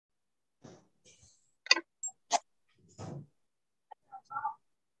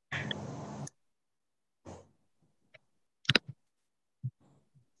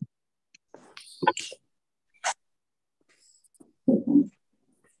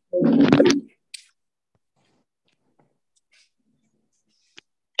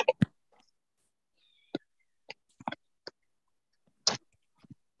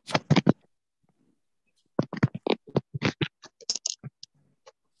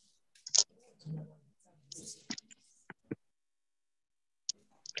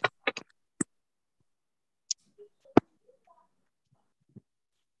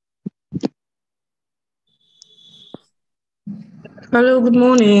Hello, good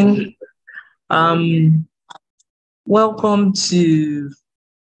morning. Welcome to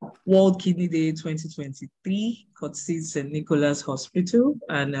World Kidney Day 2023, courtesy St. Nicholas Hospital.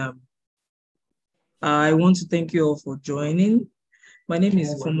 And I want to thank you all for joining. My name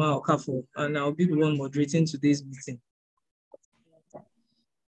is Ifoma Okafo, and I'll be the one moderating today's meeting.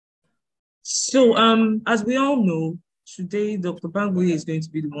 So, as we all know, today Dr. Bamgboye is going to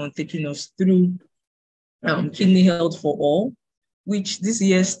be the one taking us through Kidney Health for All, which this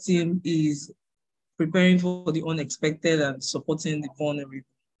year's theme is preparing for the unexpected and supporting the vulnerable.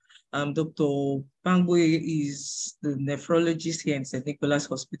 Dr. Bamgboye is the nephrologist here in St. Nicholas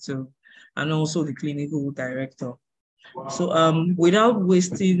Hospital and also the clinical director. So without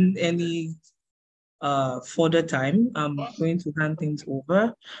wasting any further time, I'm going to hand things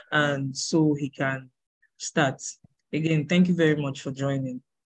over and so he can start. Again, thank you very much for joining.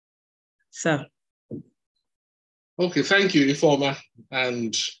 Sir. Okay, thank you, Ifoma,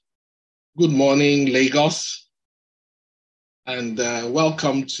 and good morning, Lagos, and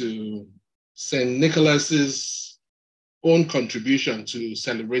welcome to St. Nicholas's own contribution to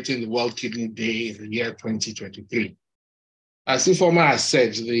celebrating the World Kidney Day in the year 2023. As Ifoma has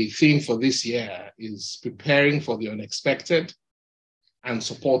said, the theme for this year is preparing for the unexpected and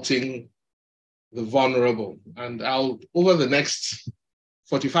supporting the vulnerable. And I'll, over the next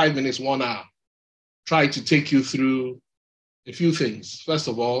 45 minutes, 1 hour, try to take you through a few things. First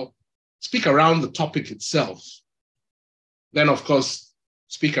of all, speak around the topic itself. Then, of course,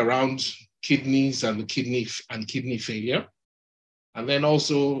 speak around kidneys and kidney failure. And then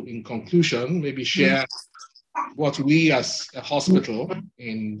also, in conclusion, maybe share what we as a hospital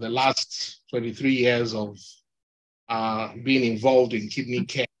in the last 23 years of being involved in kidney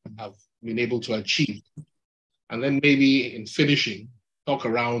care have been able to achieve. And then maybe in finishing, talk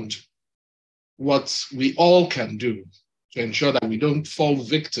around what we all can do to ensure that we don't fall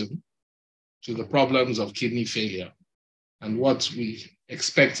victim to the problems of kidney failure, and what we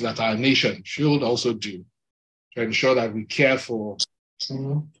expect that our nation should also do to ensure that we care for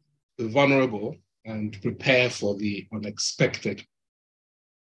the vulnerable and prepare for the unexpected.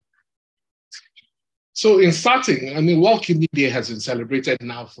 So in starting, I mean, World Kidney Day has been celebrated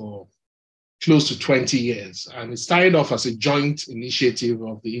now for close to 20 years, and it started off as a joint initiative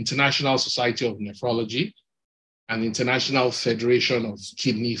of the International Society of Nephrology and the International Federation of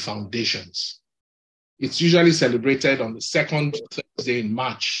Kidney Foundations. It's usually celebrated on the second Thursday in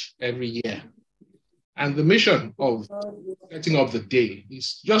March every year. And the mission of setting up the day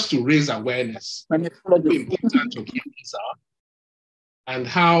is just to raise awareness of how important your kidneys are and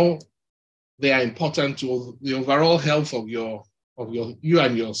how they are important to the overall health of you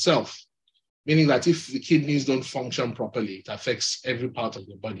and yourself. Meaning that if the kidneys don't function properly, it affects every part of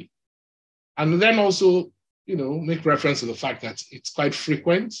the body. And then also, make reference to the fact that it's quite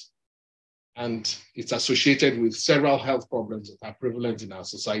frequent and it's associated with several health problems that are prevalent in our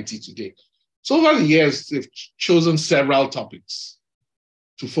society today. So over the years, they've chosen several topics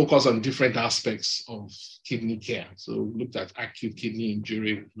to focus on different aspects of kidney care. So we looked at acute kidney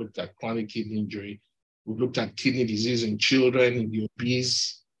injury, we looked at chronic kidney injury, we looked at kidney disease in children, in the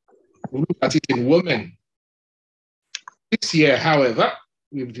obese, we look at it in women. This year, however,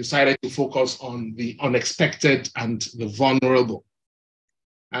 we've decided to focus on the unexpected and the vulnerable.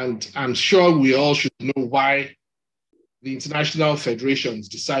 And I'm sure we all should know why the international federations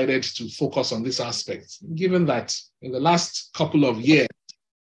decided to focus on this aspect, given that in the last couple of years,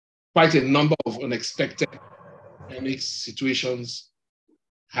 quite a number of unexpected pandemic situations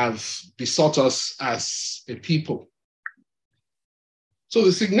have besought us as a people. So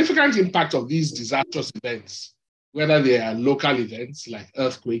the significant impact of these disastrous events, whether they are local events like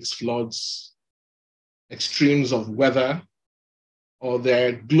earthquakes, floods, extremes of weather, or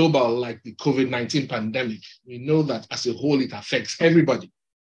they're global like the COVID-19 pandemic, we know that as a whole it affects everybody,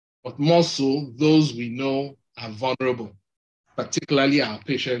 but more so those we know are vulnerable, particularly our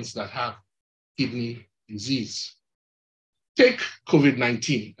patients that have kidney disease. Take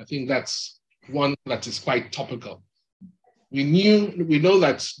COVID-19, I think that's one that is quite topical. We know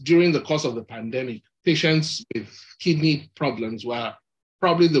that during the course of the pandemic, patients with kidney problems were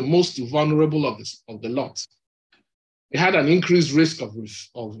probably the most vulnerable of the lot. They had an increased risk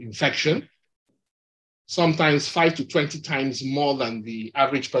of infection, sometimes 5 to 20 times more than the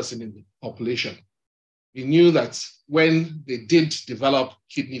average person in the population. We knew that when they did develop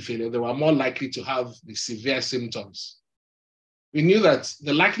kidney failure, they were more likely to have the severe symptoms. We knew that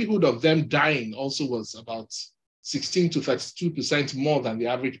the likelihood of them dying also was about 16 to 32% more than the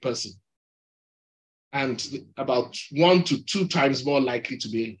average person, and about 1 to 2 times more likely to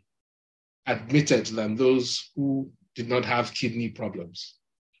be admitted than those who did not have kidney problems.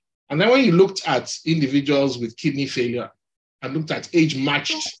 And then when you looked at individuals with kidney failure and looked at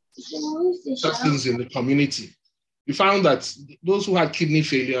age-matched persons in the community, you found that those who had kidney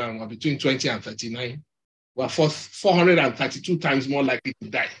failure and were between 20 and 39 were 432 times more likely to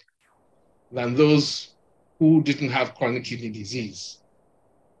die than those who didn't have chronic kidney disease.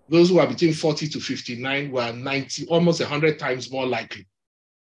 Those who are between 40 to 59 were almost 100 times more likely.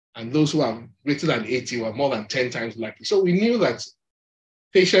 And those who are greater than 80 were more than 10 times likely. So we knew that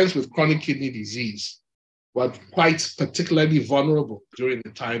patients with chronic kidney disease were quite particularly vulnerable during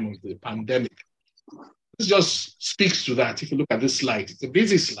the time of the pandemic. This just speaks to that. If you look at this slide, it's a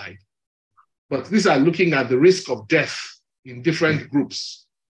busy slide, but these are looking at the risk of death in different groups.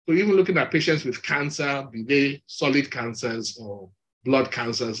 So even looking at patients with cancer, be they solid cancers or blood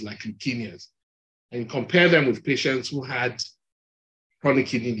cancers like leukemias, and compare them with patients who had chronic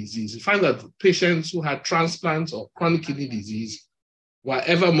kidney disease, you find that patients who had transplants or chronic kidney disease were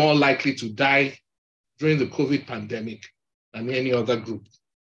ever more likely to die during the COVID pandemic than any other group.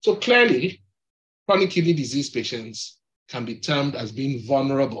 So clearly, chronic kidney disease patients can be termed as being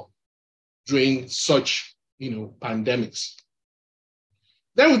vulnerable during such, pandemics.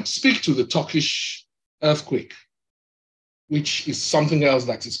 Then we speak to the Turkish earthquake, which is something else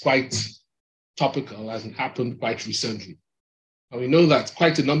that is quite topical as it happened quite recently. And we know that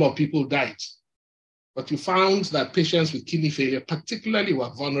quite a number of people died. But we found that patients with kidney failure particularly were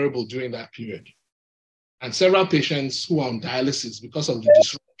vulnerable during that period. And several patients who were on dialysis because of the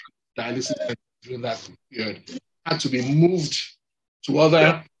disruption of dialysis during that period had to be moved to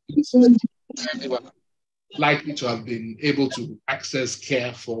other places where they were likely to have been able to access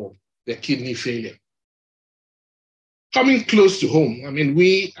care for their kidney failure. Coming close to home,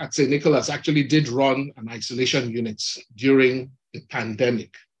 we at St. Nicholas actually did run an isolation unit during the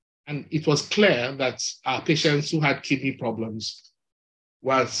pandemic. And it was clear that our patients who had kidney problems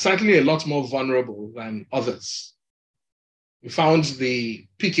were certainly a lot more vulnerable than others. We found the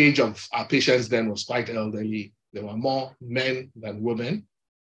peak age of our patients then was quite elderly. There were more men than women.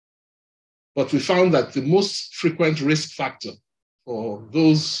 But we found that the most frequent risk factor for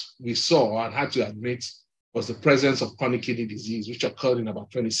those we saw and had to admit was the presence of chronic kidney disease, which occurred in about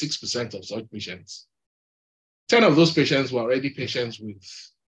 26% of such patients. 10 of those patients were already patients with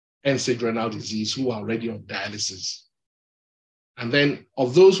end-stage renal disease who were already on dialysis. And then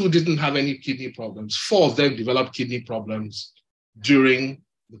of those who didn't have any kidney problems, 4 of them developed kidney problems during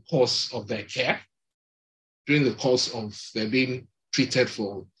the course of their care, during the course of their being treated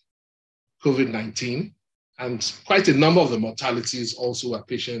for COVID-19. And quite a number of the mortalities also were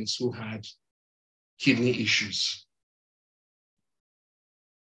patients who had kidney issues.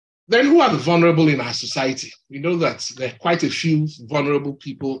 Then who are the vulnerable in our society? We know that there are quite a few vulnerable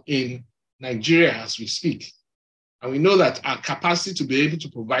people in Nigeria as we speak. And we know that our capacity to be able to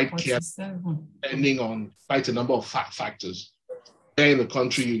provide care depending on quite a number of factors. Where in the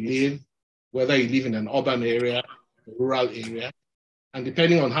country you live, whether you live in an urban area, a rural area, and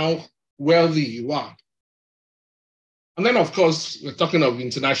depending on how wealthy you are. And then, of course, we're talking of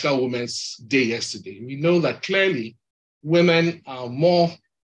International Women's Day yesterday. We know that clearly women are more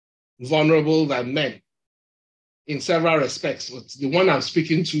vulnerable than men in several respects. But the one I'm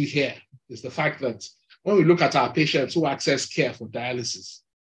speaking to here is the fact that when we look at our patients who access care for dialysis,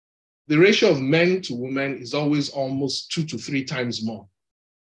 the ratio of men to women is always almost 2 to 3 times more.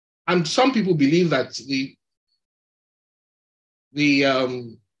 And some people believe that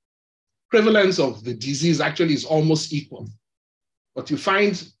the prevalence of the disease actually is almost equal. But you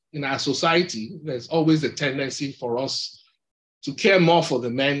find in our society, there's always a tendency for us to care more for the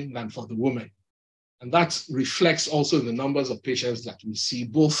men than for the women. And that reflects also in the numbers of patients that we see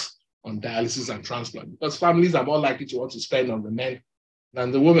both on dialysis and transplant, because families are more likely to want to spend on the men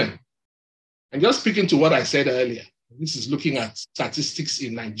than the women. And just speaking to what I said earlier, this is looking at statistics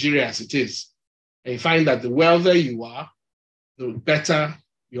in Nigeria as it is. And you find that the wealthier you are, the better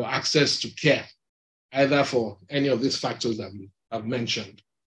your access to care, either for any of these factors that we have mentioned.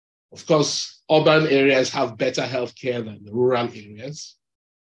 Of course, urban areas have better health care than the rural areas.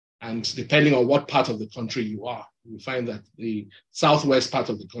 And depending on what part of the country you are, you find that the southwest part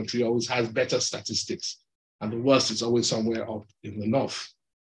of the country always has better statistics, and the worst is always somewhere up in the north.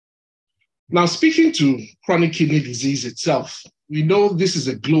 Now, speaking to chronic kidney disease itself, we know this is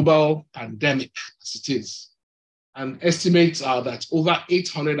a global pandemic as it is. And estimates are that over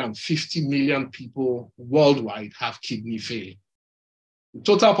 850 million people worldwide have kidney failure. The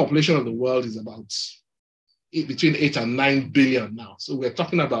total population of the world is about between 8 and 9 billion now. So we're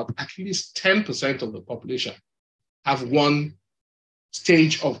talking about at least 10% of the population have one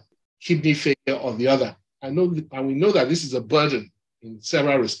stage of kidney failure or the other. And we know that this is a burden in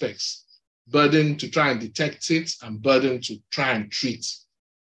several respects. Burden to try and detect it and burden to try and treat.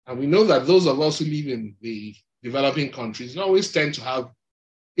 And we know that those of us who live in the developing countries always tend to have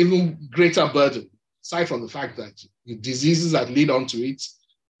even greater burden, aside from the fact that the diseases that lead on to it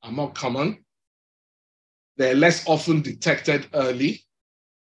are more common. They're less often detected early,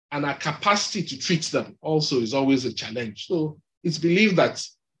 and our capacity to treat them also is always a challenge. So it's believed that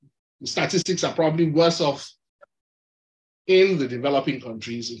the statistics are probably worse off in the developing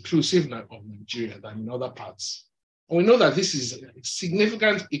countries, inclusive of Nigeria, than in other parts. And we know that this is a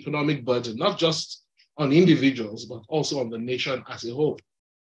significant economic burden, not just on individuals, but also on the nation as a whole.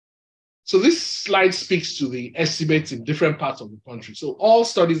 So this slide speaks to the estimates in different parts of the country. So all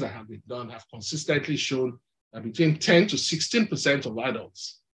studies that have been done have consistently shown that between 10 to 16% of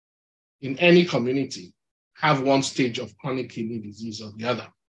adults in any community have one stage of chronic kidney disease or the other.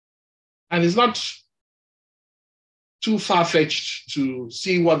 And it's not too far-fetched to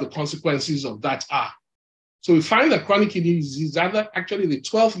see what the consequences of that are. So we find that chronic kidney disease is actually the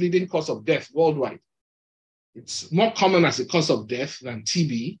 12th leading cause of death worldwide. It's more common as a cause of death than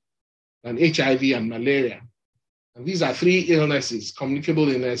TB, than HIV and malaria. And these are three illnesses, communicable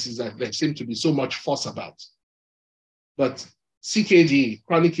illnesses, that there seem to be so much fuss about. But CKD,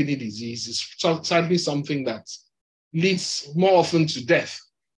 chronic kidney disease, is sadly something that leads more often to death.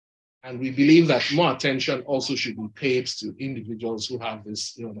 And we believe that more attention also should be paid to individuals who have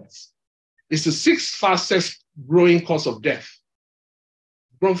this illness. It's the sixth fastest growing cause of death,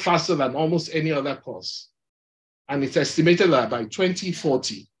 grown faster than almost any other cause. And it's estimated that by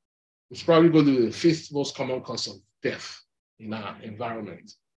 2040, it's probably going to be the fifth most common cause of death in our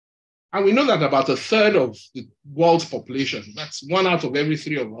environment. And we know that about a third of the world's population, that's 1 out of every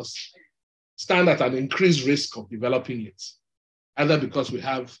 3 of us, stand at an increased risk of developing it, either because we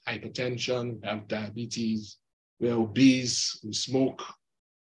have hypertension, we have diabetes, we're obese, we smoke,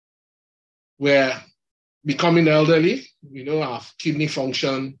 we're becoming elderly, we know our kidney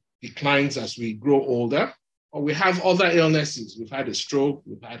function declines as we grow older, or we have other illnesses. We've had a stroke,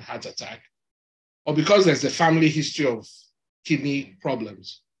 we've had heart attack, or because there's a family history of kidney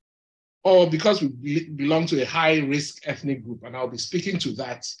problems, or because we belong to a high-risk ethnic group. And I'll be speaking to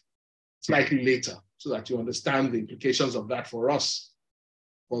that slightly later so that you understand the implications of that for us,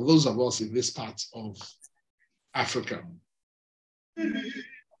 for those of us in this part of Africa.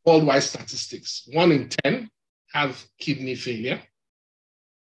 Worldwide statistics, 1 in 10 have kidney failure.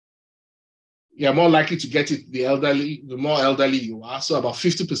 You're more likely to get it the more elderly you are. So about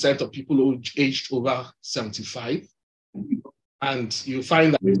 50% of people aged over 75. And you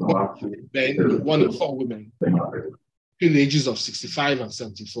find that 1 in 4 women between the ages of 65 and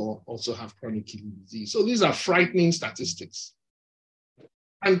 74 also have chronic kidney disease. So these are frightening statistics.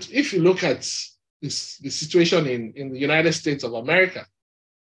 And if you look at the situation in the United States of America,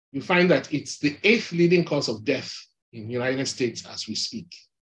 you find that it's the 8th leading cause of death in the United States as we speak.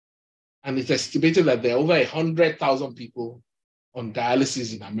 And it's estimated that there are over 100,000 people on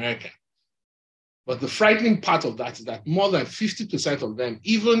dialysis in America. But the frightening part of that is that more than 50% of them,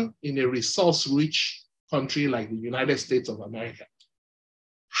 even in a resource-rich country like the United States of America,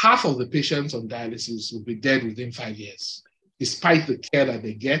 half of the patients on dialysis will be dead within 5 years, despite the care that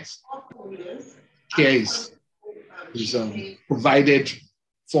they get. Care is provided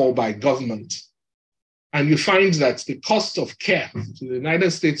for by government. And you find that the cost of care to the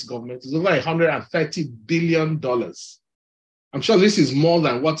United States government is over $130 billion. I'm sure this is more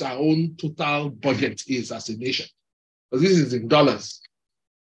than what our own total budget is as a nation, but this is in dollars.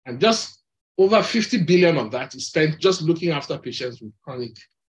 And just over 50 billion of that is spent just looking after patients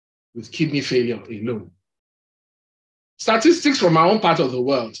with kidney failure alone. Statistics from our own part of the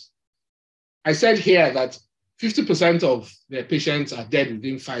world. I said here that 50% of their patients are dead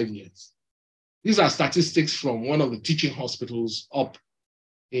within 5 years. These are statistics from one of the teaching hospitals up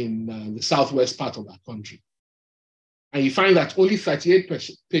in the southwest part of our country. And you find that only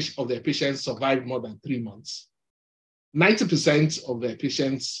 38% of their patients survived more than 3 months. 90% of their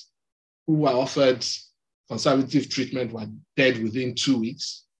patients who were offered conservative treatment were dead within 2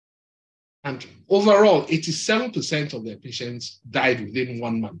 weeks. And overall, 87% of their patients died within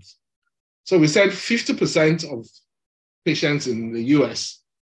 1 month. So we said 50% of patients in the US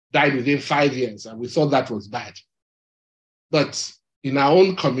died within 5 years, and we thought that was bad. But in our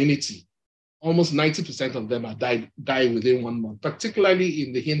own community, almost 90% of them die within 1 month, particularly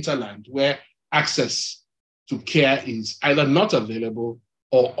in the hinterland where access to care is either not available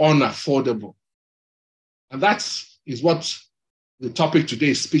or unaffordable. And that is what the topic today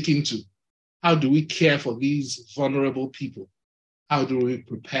is speaking to. How do we care for these vulnerable people? How do we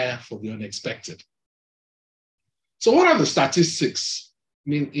prepare for the unexpected? So what are the statistics? I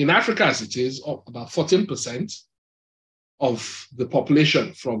mean, in Africa as it is, about 14% of the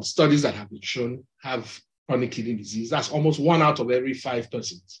population from studies that have been shown have chronic kidney disease. That's almost 1 out of every 5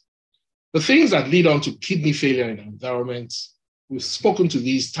 persons. The things that lead on to kidney failure in our environment, we've spoken to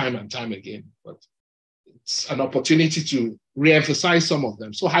these time and time again, but it's an opportunity to re-emphasize some of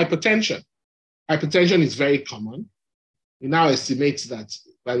them. So hypertension. Hypertension is very common. We now estimate that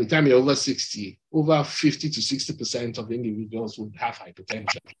by the time you're over 60, over 50 to 60% of individuals would have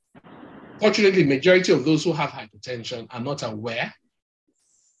hypertension. Fortunately, majority of those who have hypertension are not aware.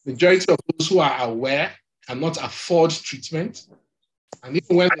 Majority of those who are aware cannot afford treatment. And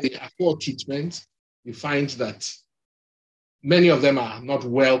even when they afford treatment, you find that many of them are not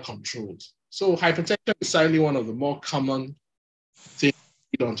well controlled. So hypertension is certainly one of the more common things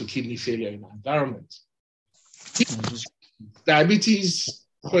that lead on to kidney failure in our environment. Diabetes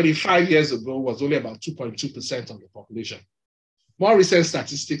 25 years ago was only about 2.2% of the population. More recent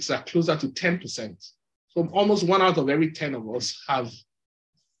statistics are closer to 10%. So almost 1 out of every 10 of us have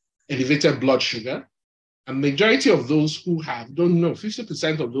elevated blood sugar. And majority of those who have don't know.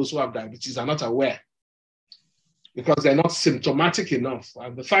 50% of those who have diabetes are not aware because they're not symptomatic enough.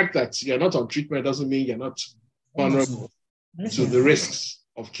 And the fact that you're not on treatment doesn't mean you're not vulnerable to the risks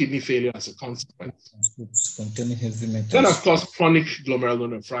of kidney failure as a consequence. Then, of course, chronic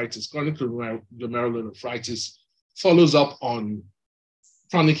glomerulonephritis. Chronic glomerulonephritis follows up on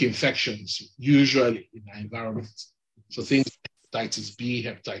chronic infections, usually in our environment. So things like hepatitis B,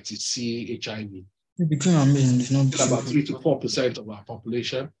 hepatitis C, HIV. About 3 to 4% of our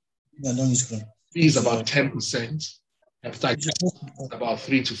population. B is about 10%. Hepatitis is about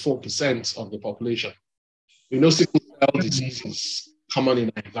 3 to 4% of the population. We know sickle cell disease is common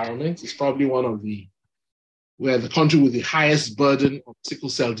in our environment. It's probably where the country with the highest burden of sickle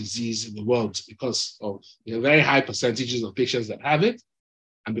cell disease in the world because of the very high percentages of patients that have it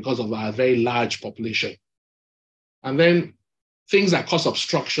and because of our very large population. And then things that cause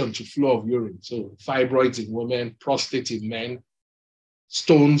obstruction to flow of urine. So fibroids in women, prostate in men,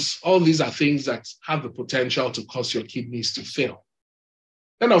 stones, all these are things that have the potential to cause your kidneys to fail.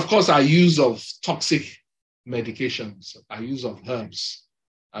 Then, of course, our use of toxic medications, our use of herbs,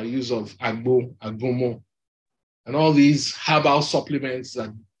 our use of agbo, agomo, and all these herbal supplements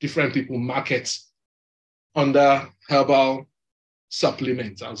that different people market under herbal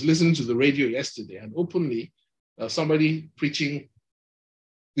supplements. I was listening to the radio yesterday and openly somebody preaching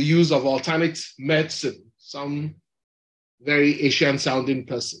the use of alternate medicine, some very Asian sounding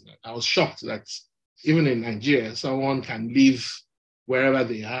person. I was shocked that even in Nigeria, someone can leave wherever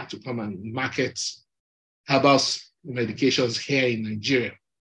they are to come and market herbal medications here in Nigeria.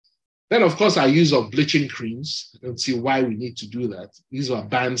 Then, of course, our use of bleaching creams. I don't see why we need to do that. These were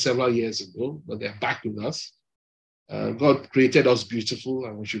banned several years ago, but they're back with us. God created us beautiful,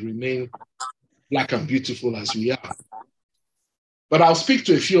 and we should remain black and beautiful as we are. But I'll speak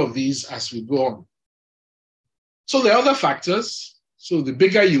to a few of these as we go on. So the other factors, so the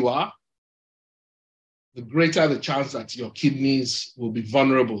bigger you are, the greater the chance that your kidneys will be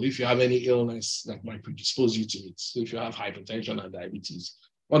vulnerable if you have any illness that might predispose you to it. So if you have hypertension and diabetes,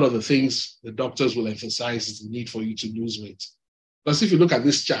 one of the things the doctors will emphasize is the need for you to lose weight. Because if you look at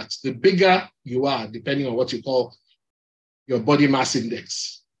this chart, the bigger you are, depending on what you call your body mass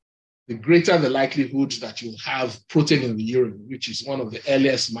index, the greater the likelihood that you'll have protein in the urine, which is one of the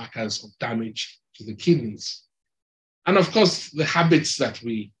earliest markers of damage to the kidneys. And of course, the habits that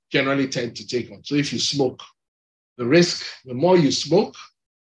we generally tend to take on. So if you smoke, the more you smoke,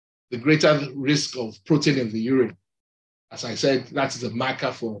 the greater the risk of protein in the urine. As I said, that's the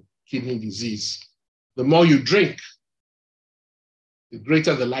marker for kidney disease. The more you drink, the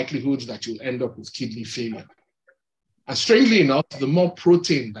greater the likelihood that you'll end up with kidney failure. And strangely enough, the more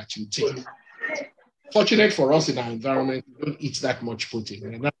protein that you take. Fortunate for us in our environment, we don't eat that much protein.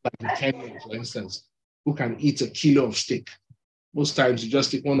 We're not like in Kenya, for instance, who can eat a kilo of steak. Most times you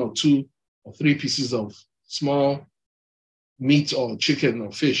just take 1 or 2 or 3 pieces of small meat or chicken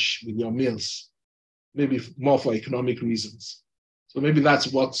or fish with your meals, maybe more for economic reasons. So maybe that's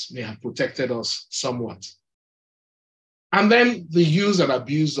what may have protected us somewhat. And then the use and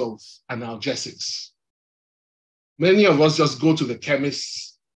abuse of analgesics. Many of us just go to the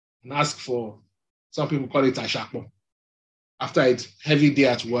chemist and ask for, some people call it ashakmo. After a heavy day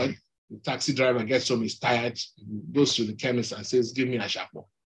at work, the taxi driver gets home, he's tired, goes to the chemist and says, give me ashakmo.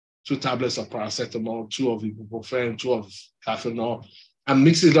 2 tablets of paracetamol, 2 of ibuprofen, 2 of cafenol, and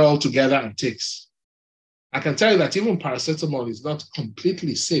mix it all together and takes. I can tell you that even paracetamol is not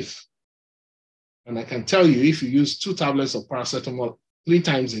completely safe. And I can tell you, if you use 2 tablets of paracetamol 3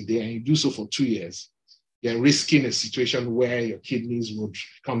 times a day and you do so for 2 years, you're risking a situation where your kidneys would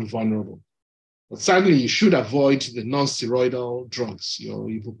become vulnerable. But sadly, you should avoid the non-steroidal drugs, your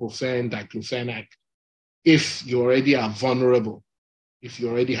ibuprofen, diclofenac, if you already are vulnerable, if you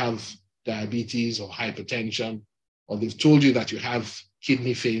already have diabetes or hypertension, or they've told you that you have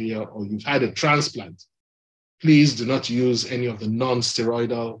kidney failure or you've had a transplant. Please do not use any of the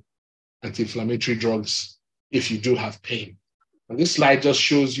non-steroidal anti-inflammatory drugs if you do have pain. And this slide just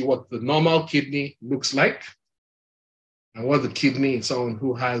shows you what the normal kidney looks like and what the kidney in someone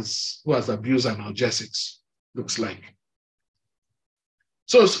who has abused analgesics looks like.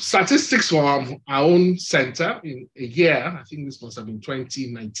 So statistics from our own center in a year, I think this must have been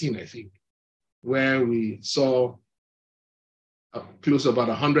 2019, I think, where we saw close to about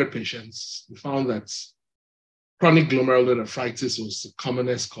 100 patients. We found that chronic glomerulonephritis was the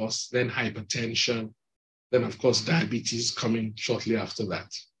commonest cause, then hypertension, then of course diabetes coming shortly after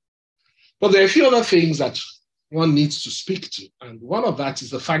that. But there are a few other things that one needs to speak to. And one of that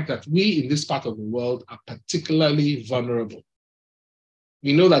is the fact that we in this part of the world are particularly vulnerable.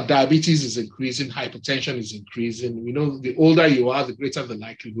 We know that diabetes is increasing, hypertension is increasing. We know the older you are, the greater the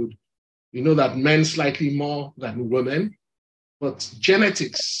likelihood. We know that men slightly more than women. But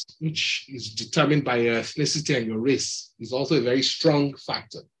genetics, which is determined by your ethnicity and your race, is also a very strong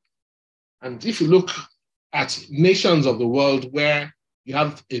factor. And if you look at nations of the world where you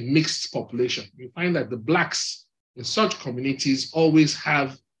have a mixed population, you find that the Blacks in such communities always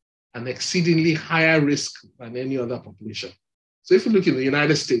have an exceedingly higher risk than any other population. So if you look in the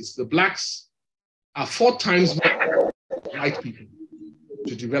United States, the Blacks are 4 times more white people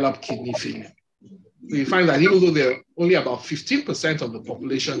to develop kidney failure. So you find that even though they're only about 15% of the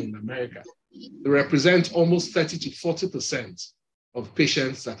population in America, they represent almost 30 to 40% of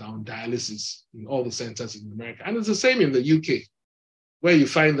patients that are on dialysis in all the centers in America. And it's the same in the UK, where you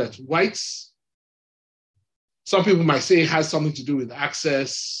find that whites, some people might say it has something to do with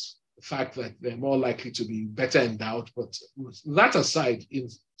access, the fact that they're more likely to be better endowed. But that aside, in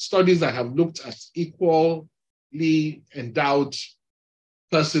studies that have looked at equally endowed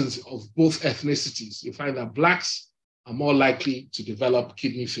persons of both ethnicities, you find that Blacks are more likely to develop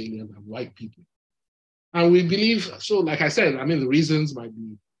kidney failure than white people. And we believe, so like I said, I mean, the reasons might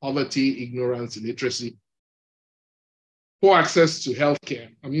be poverty, ignorance, illiteracy, poor access to healthcare.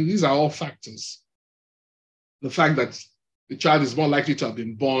 I mean, these are all factors. The fact that the child is more likely to have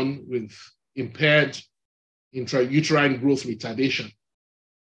been born with impaired intrauterine growth retardation.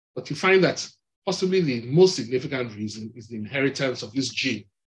 But you find that possibly the most significant reason is the inheritance of this gene,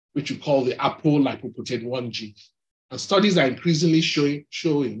 which we call the apolipoprotein 1 gene. And studies are increasingly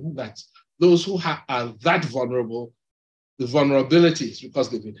showing that those who are that vulnerable, the vulnerability is because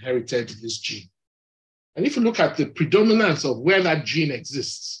they've inherited this gene. And if you look at the predominance of where that gene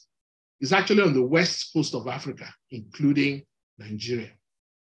exists, it's actually on the west coast of Africa, including Nigeria.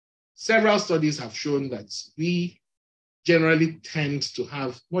 Several studies have shown that we generally tend to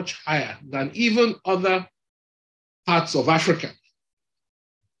have much higher than even other parts of Africa.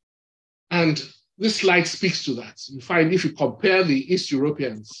 And this slide speaks to that. You find if you compare the East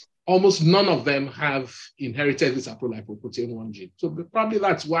Europeans, almost none of them have inherited this apolipoprotein 1 gene. So probably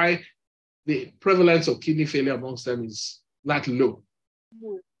that's why the prevalence of kidney failure amongst them is that low.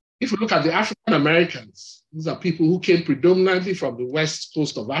 If you look at the African Americans, these are people who came predominantly from the west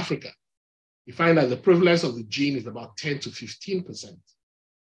coast of Africa. You find that the prevalence of the gene is about 10 to 15%.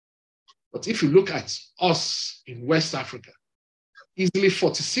 But if you look at us in West Africa, easily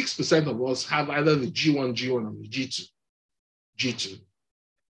 46% of us have either the G1, or the G2,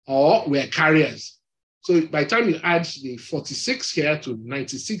 or we're carriers. So by the time you add the 46 here to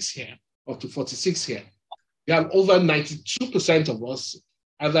 96 here, or to 46 here, you have over 92% of us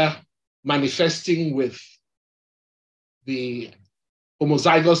either manifesting with the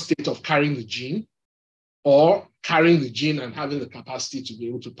homozygous state of carrying the gene, or carrying the gene and having the capacity to be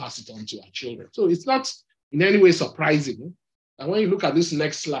able to pass it on to our children. So it's not in any way surprising. And when you look at this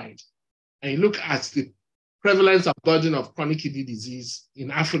next slide, and you look at the prevalence and burden of chronic kidney disease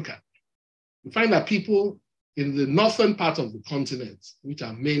in Africa, you find that people in the northern part of the continent, which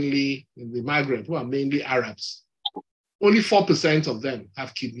are mainly in the Maghreb, who are mainly Arabs, only 4% of them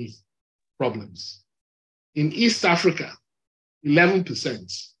have kidney problems. In East Africa,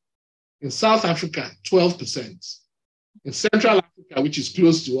 11%. In South Africa, 12%. In Central Africa, which is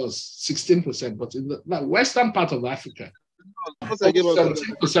close to us, 16%. But in the western part of Africa,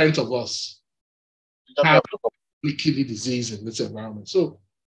 17% of us have kidney disease in this environment. So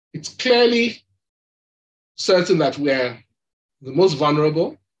it's clearly certain that we're the most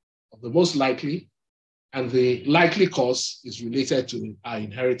vulnerable, the most likely, and the likely cause is related to our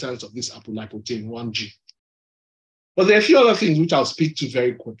inheritance of this apolipoprotein 1G. But there are a few other things which I'll speak to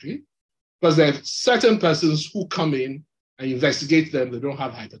very quickly, because there are certain persons who come in and investigate them. They don't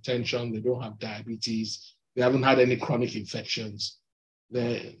have hypertension, they don't have diabetes, they haven't had any chronic infections,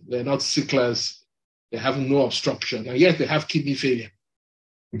 they're not sicklers, they have no obstruction, and yet they have kidney failure.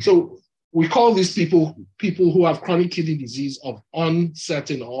 So we call these people who have chronic kidney disease of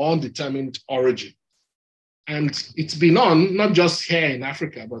uncertain or undetermined origin. And it's been on, not just here in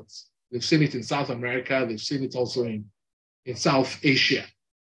Africa, but they've seen it in South America, they've seen it also in South Asia.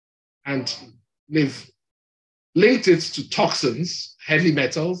 And they've linked it to toxins, heavy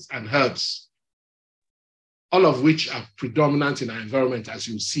metals, and herbs, all of which are predominant in our environment, as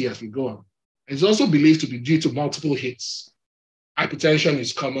you'll see as we go on. It's also believed to be due to multiple hits. Hypertension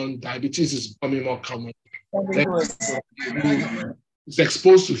is common, diabetes is becoming more common. It's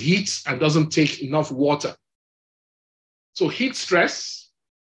exposed to heat and doesn't take enough water. So heat stress,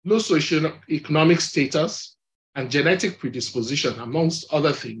 low socioeconomic status, and genetic predisposition, amongst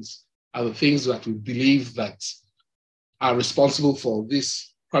other things, are the things that we believe that are responsible for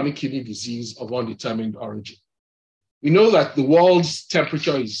this chronic kidney disease of undetermined origin. We know that the world's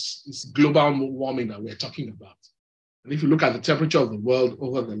temperature is global warming that we're talking about. And if you look at the temperature of the world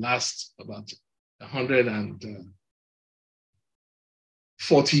over the last about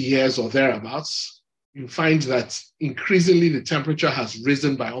 140 years or thereabouts, you find that increasingly the temperature has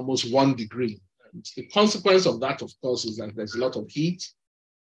risen by almost 1 degree. And the consequence of that, of course, is that there's a lot of heat.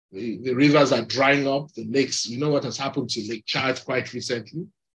 The rivers are drying up, the lakes, you know what has happened to Lake Chad quite recently,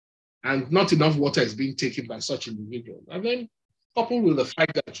 and not enough water is being taken by such individuals. And then coupled with the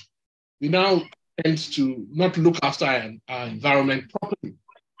fact that we now tend to not look after our environment properly.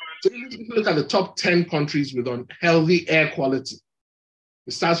 So if you look at the top 10 countries with unhealthy air quality,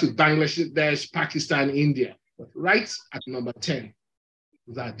 it starts with Bangladesh, Pakistan, India, but right at number 10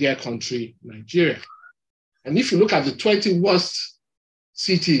 is our dear country, Nigeria. And if you look at the 20 worst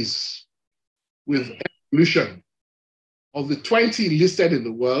cities with air pollution, of the 20 listed in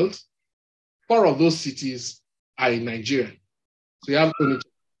the world, 4 of those cities are in Nigeria. So you have Onitsha,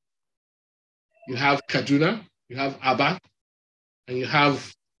 you have Kaduna, you have Aba, and you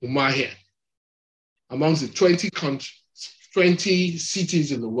have Umuahia. Amongst the 20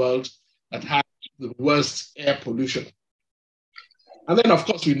 cities in the world that have the worst air pollution. And then, of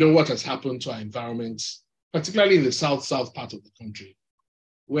course, we know what has happened to our environment, particularly in the south part of the country,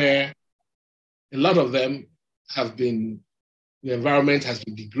 where a lot of them have been, the environment has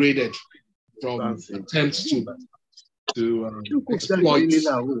been degraded from attempts to exploit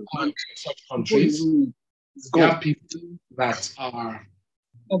such countries. We have people that are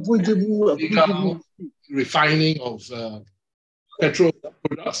illegal refining of petrol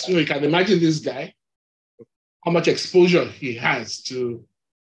products. You can imagine this guy, how much exposure he has to,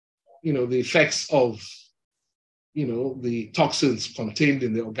 the effects of, the toxins contained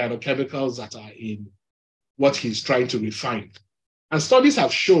in the organochemicals that are in what he's trying to refine. And studies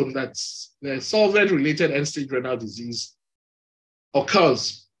have shown that the solvent-related end-stage renal disease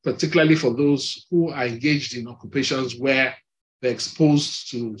occurs, particularly for those who are engaged in occupations where they're exposed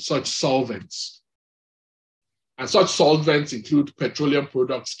to such solvents. And such solvents include petroleum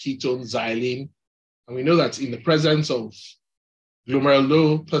products, ketones, xylene. And we know that in the presence of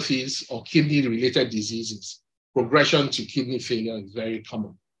glomerulopathies or kidney-related diseases, progression to kidney failure is very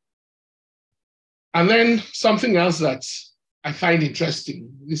common. And then something else that I find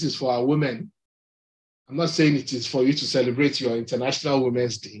interesting, this is for our women. I'm not saying it is for you to celebrate your International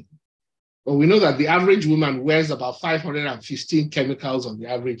Women's Day, but we know that the average woman wears about 515 chemicals on the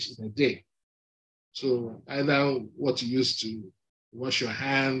average in a day. So either what you use to wash your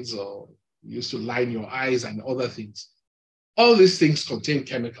hands or you use to line your eyes and other things. All these things contain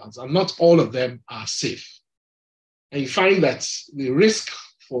chemicals and not all of them are safe. And you find that the risk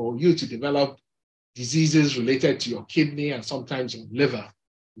for you to develop diseases related to your kidney and sometimes your liver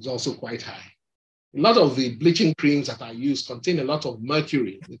is also quite high. A lot of the bleaching creams that are used contain a lot of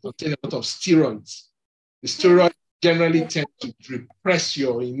mercury. They contain a lot of steroids. The steroids generally tend to repress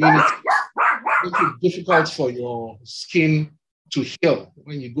your immunity make it difficult for your skin to heal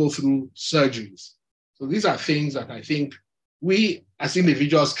when you go through surgeries. So these are things that I think we as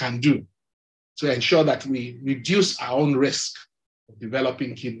individuals can do to ensure that we reduce our own risk of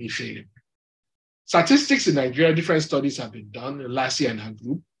developing kidney failure. Statistics in Nigeria, different studies have been done. Last year in our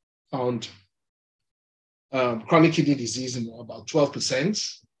group found chronic kidney disease in about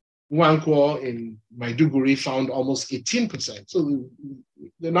 12%. Nwankwo in Maiduguri found almost 18%. So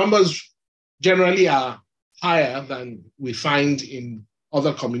the numbers generally are higher than we find in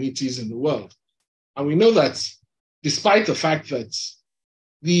other communities in the world. And we know that despite the fact that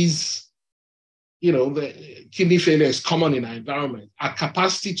these, the kidney failure is common in our environment, our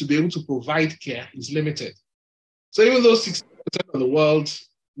capacity to be able to provide care is limited. So even though 60% of the world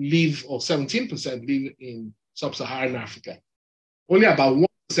live, or 17% live in sub-Saharan Africa, only about 1%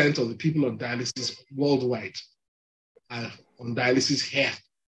 of the people on dialysis worldwide are on dialysis here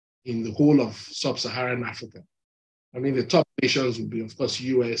in the whole of sub-Saharan Africa. I mean, the top nations would be, of course,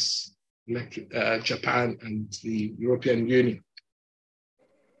 US, Japan, and the European Union.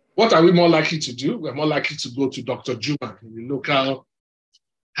 What are we more likely to do? We're more likely to go to Dr. Juma, the local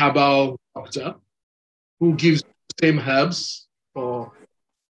herbal doctor, who gives the same herbs for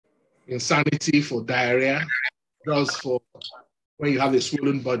insanity, for diarrhea, drugs for when you have a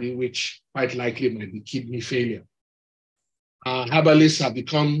swollen body, which quite likely might be kidney failure. Herbalists have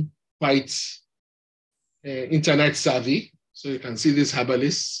become quite internet savvy. So you can see this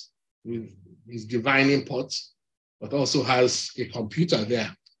herbalist with his divining pot, but also has a computer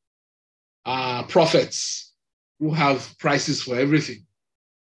there. Prophets who have prices for everything,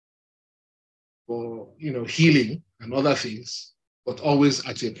 for healing and other things, but always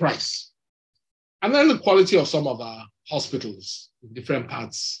at a price. And then the quality of some of our hospitals in different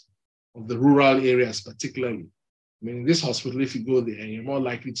parts of the rural areas, particularly. I mean, in this hospital, if you go there, you're more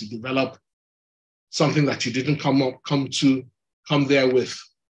likely to develop something that you didn't come there with.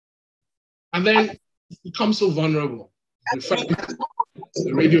 And then you become so vulnerable.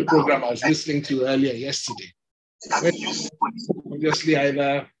 The radio program I was listening to earlier yesterday, obviously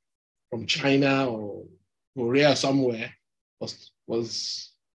either from China or Korea somewhere,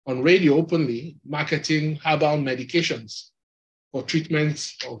 was on radio openly marketing herbal medications for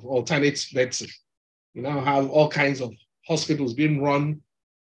treatment of alternate medicine. You now have all kinds of hospitals being run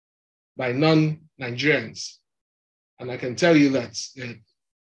by non-Nigerians. And I can tell you that they're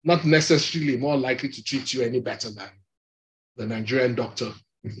not necessarily more likely to treat you any better than the Nigerian doctor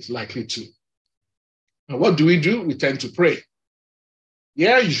is likely to. And what do? We tend to pray.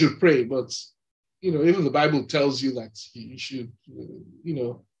 Yeah, you should pray, but even the Bible tells you that you should,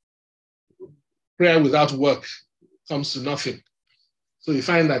 prayer without work comes to nothing. So you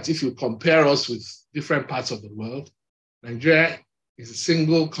find that if you compare us with different parts of the world, Nigeria is a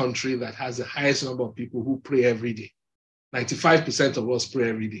single country that has the highest number of people who pray every day. 95% of us pray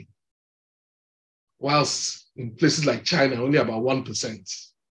every day. Whilst in places like China, only about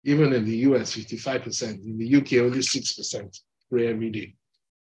 1%. Even in the US, 55%. In the UK, only 6% pray every day.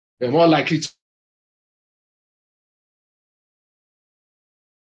 They're more likely to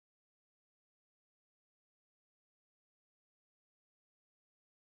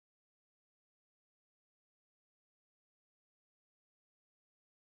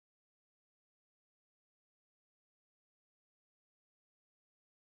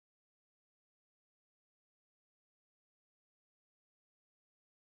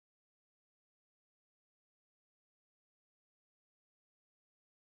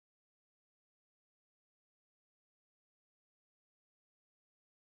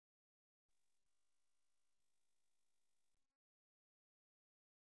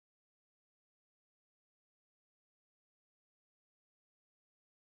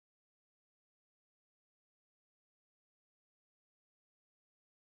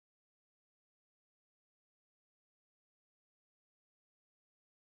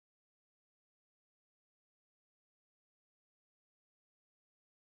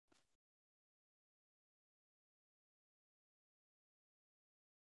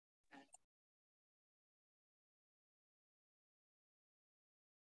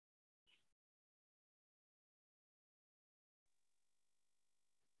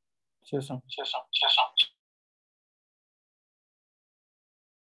Cheers.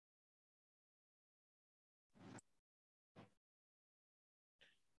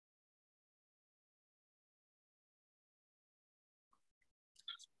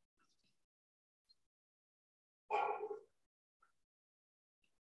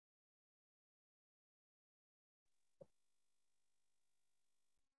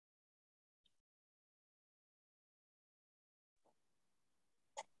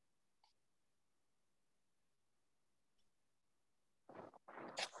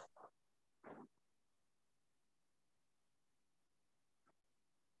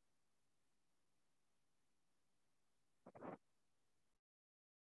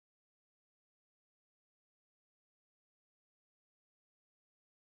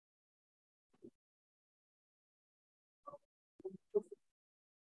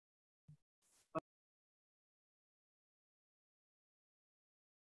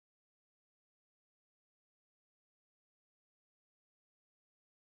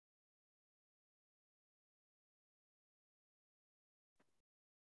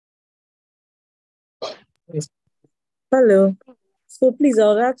 Yes. Hello. So please,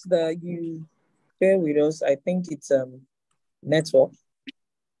 I'll ask that you bear with us. I think it's network.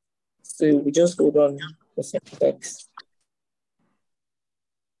 So we just hold on for some text.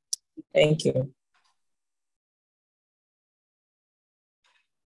 Thank you.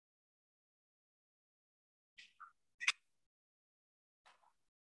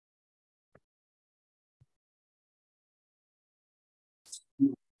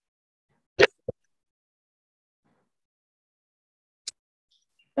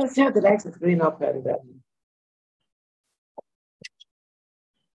 Let's have the lights is green up and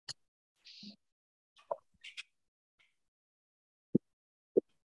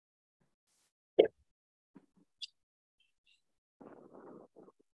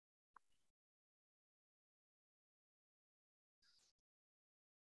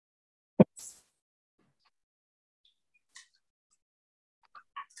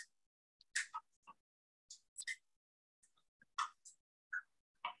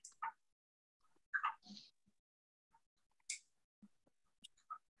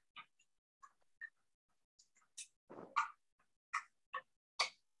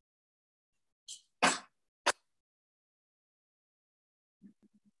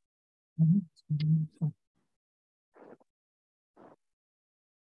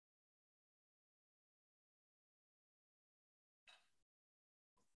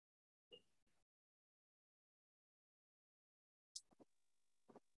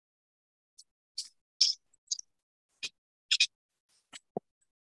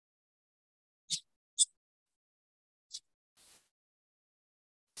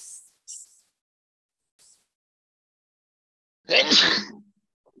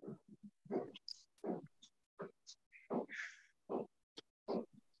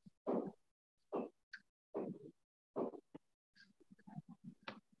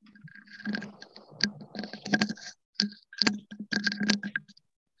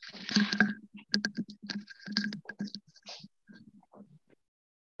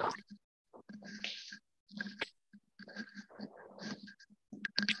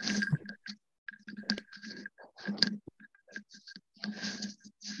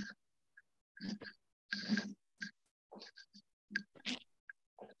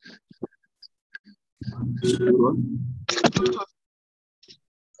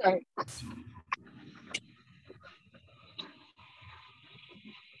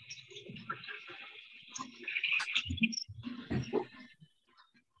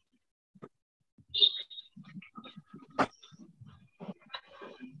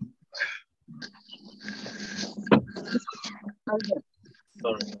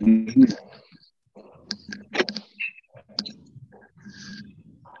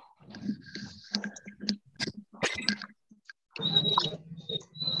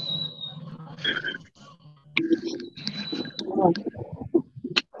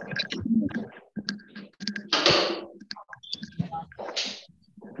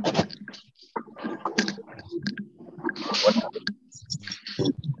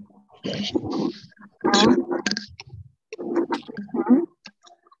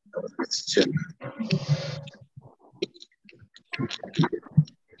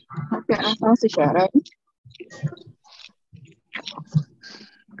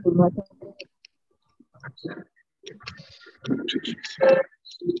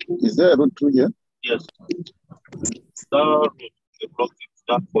Is there Ebun here? Yes. The block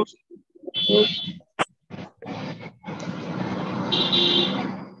that person.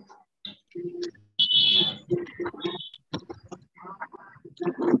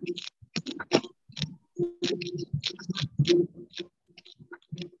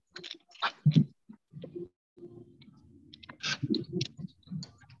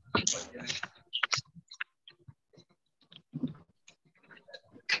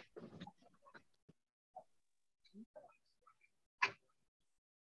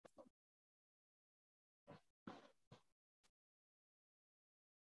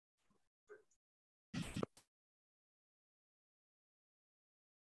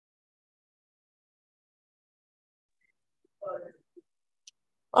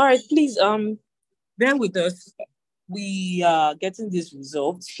 All right, please bear with us. We are getting this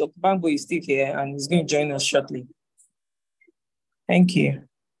resolved. Dr. Bamgboye is still here and he's going to join us shortly. Thank you.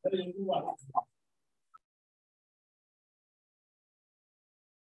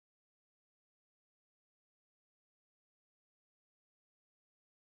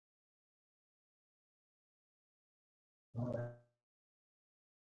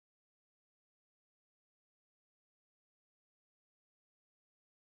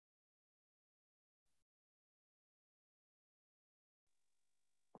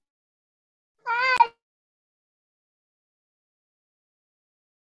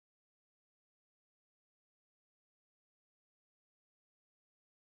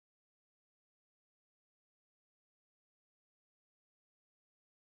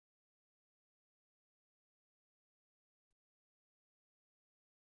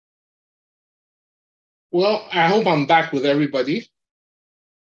 Well, I hope I'm back with everybody.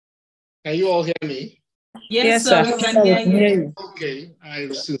 Can you all hear me? Yes, sir. We can hear you. Okay, I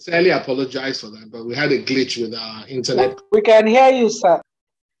sincerely apologize for that, but we had a glitch with our internet. We can hear you, sir.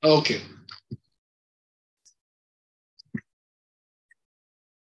 Okay.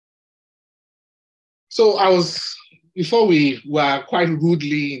 So before we were quite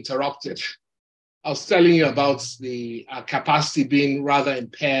rudely interrupted, I was telling you about the capacity being rather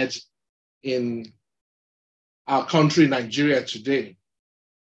impaired in our country, Nigeria, today.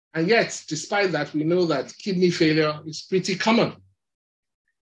 And yet, despite that, we know that kidney failure is pretty common.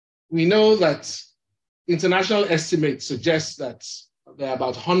 We know that international estimates suggest that there are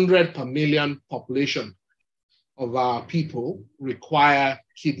about 100 per million population of our people require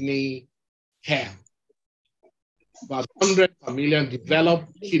kidney care. About 100 per million develop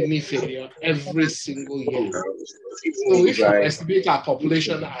kidney failure every single year. So if you estimate our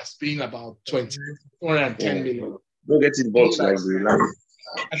population as being about 210 million, don't get involved like we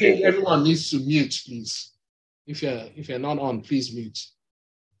I think everyone needs to mute, please. If you're not on, please mute.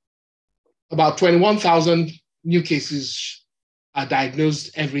 About 21,000 new cases are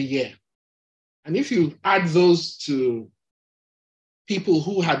diagnosed every year. And if you add those to people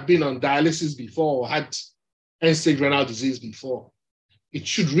who had been on dialysis before or had end-stage renal disease before, it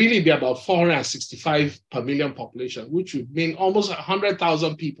should really be about 465 per million population, which would mean almost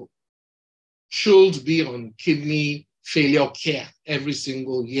 100,000 people should be on kidney failure care every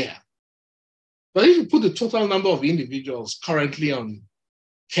single year. But if you put the total number of individuals currently on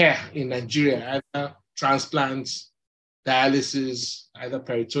care in Nigeria, either transplants, dialysis, either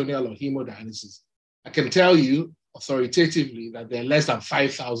peritoneal or hemodialysis, I can tell you authoritatively that there are less than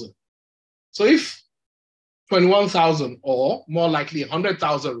 5,000. So if 21,000 or more likely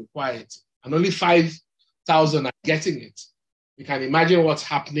 100,000 require it, and only 5,000 are getting it, you can imagine what's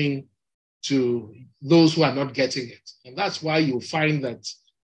happening to those who are not getting it. And that's why you'll find that,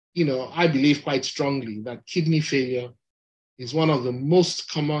 I believe quite strongly that kidney failure is one of the most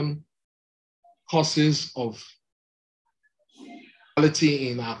common causes of mortality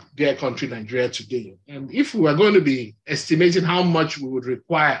in our dear country, Nigeria, today. And if we were going to be estimating how much we would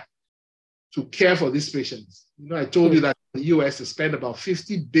require to care for these patients, I told you that the US has spent about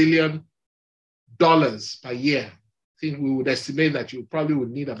 $50 billion per year. I think we would estimate that you probably would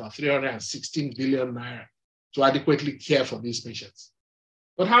need about 316 billion naira to adequately care for these patients.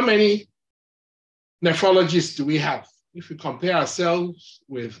 But how many nephrologists do we have? If we compare ourselves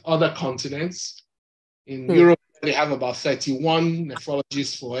with other continents, in Europe, they have about 31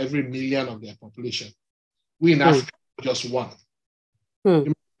 nephrologists for every million of their population. We in Africa, just one. You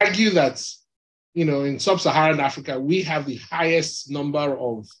might argue that, in sub-Saharan Africa, we have the highest number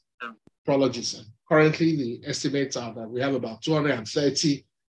of nephrologists. And currently, the estimates are that we have about 230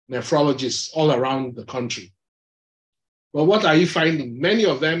 nephrologists all around the country. But what are you finding? Many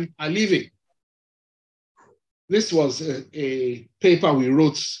of them are leaving. This was a paper we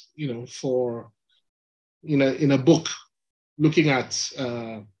wrote, for in a book looking at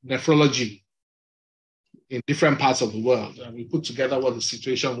nephrology in different parts of the world, and we put together what the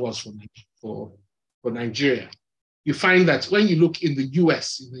situation was for Nigeria. You find that when you look in the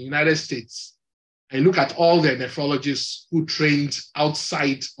US, in the United States, and look at all the nephrologists who trained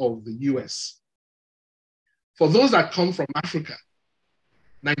outside of the US, for those that come from Africa,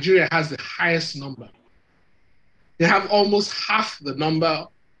 Nigeria has the highest number. They have almost half the number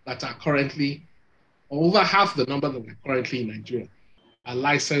that are currently, or over half the number that are currently in Nigeria, are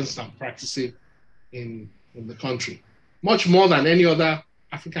licensed and practicing in the country. Much more than any other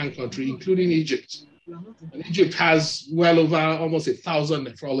African country, including Egypt. And Egypt has well over almost 1,000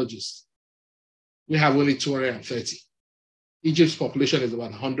 nephrologists. We have only 230. Egypt's population is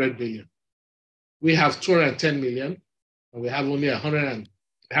about 100 million. We have 210 million, and we have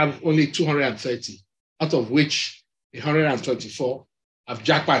only 230, out of which 124 have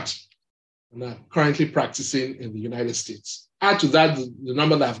jackpot and are currently practicing in the United States. Add to that the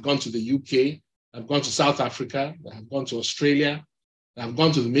number that have gone to the UK, that have gone to South Africa, that have gone to Australia, that have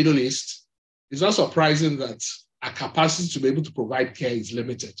gone to the Middle East. It's not surprising that our capacity to be able to provide care is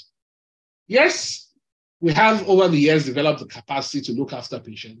limited. Yes, we have over the years developed the capacity to look after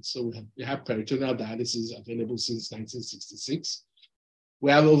patients. So we have peritoneal dialysis available since 1966.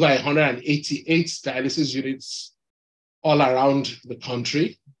 We have over 188 dialysis units all around the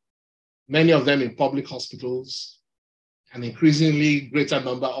country, many of them in public hospitals, an increasingly greater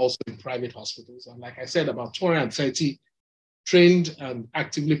number also in private hospitals. And like I said, about 230 trained and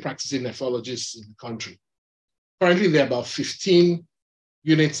actively practicing nephrologists in the country. Currently, there are about 15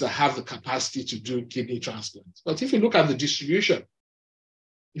 units that have the capacity to do kidney transplants. But if you look at the distribution,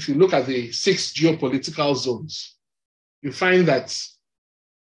 if you look at the 6 geopolitical zones, you find that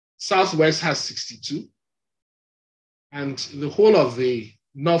Southwest has 62, and the whole of the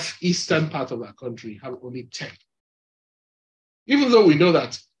northeastern part of our country have only 10. Even though we know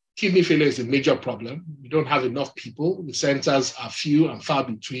that kidney failure is a major problem, we don't have enough people, the centers are few and far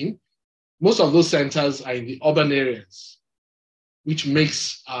between. Most of those centers are in the urban areas, which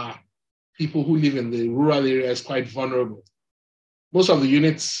makes people who live in the rural areas quite vulnerable. Most of the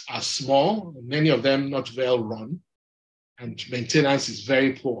units are small, many of them not well run, and maintenance is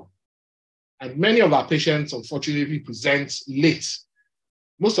very poor. And many of our patients, unfortunately, present late.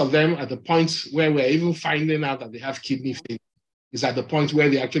 Most of them at the point where we're even finding out that they have kidney failure is at the point where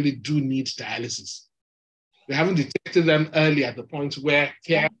they actually do need dialysis. We haven't detected them early at the point where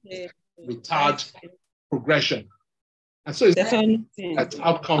care retard progression. And so it's that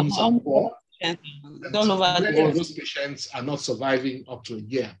outcomes are poor. Those patients are not surviving up to a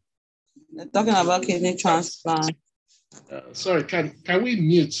year. They're talking about kidney transplant. Sorry, can we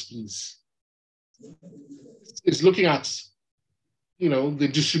mute, please? It's looking at, the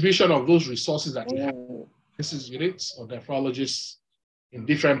distribution of those resources that we have. This is units or nephrologists in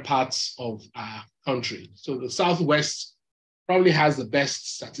different parts of our country. So the Southwest probably has the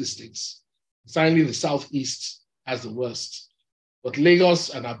best statistics. Finally, the Southeast has the worst. But Lagos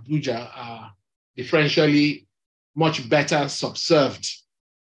and Abuja are differentially much better subserved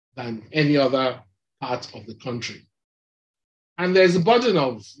than any other part of the country. And there's a burden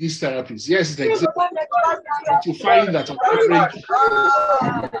of these therapies. Yes, it exists. But you find that on average,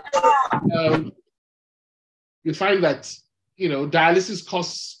 you find that, dialysis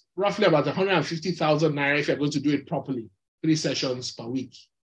costs roughly about 150,000 naira if you're going to do it properly, 3 sessions per week.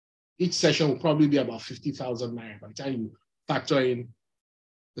 Each session will probably be about 50,000 naira by the time you factor in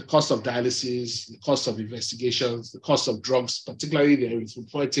the cost of dialysis, the cost of investigations, the cost of drugs, particularly the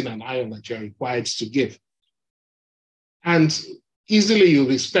erythropoietin and iron that you're required to give. And easily you'll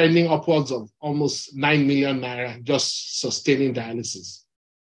be spending upwards of almost 9 million naira just sustaining dialysis.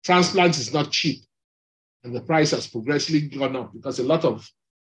 Transplant is not cheap, and the price has progressively gone up because a lot of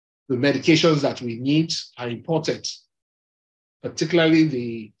the medications that we need are imported, particularly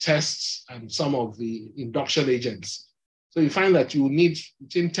the tests and some of the induction agents. So you find that you need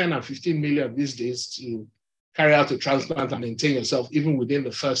between 10 and 15 million these days to carry out a transplant and maintain yourself even within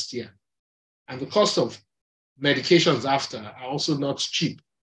the first year. And the cost of medications after are also not cheap.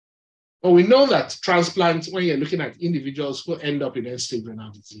 But we know that transplant, when you're looking at individuals who end up in end-stage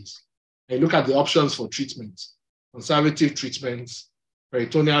renal disease, and you look at the options for treatment, conservative treatments,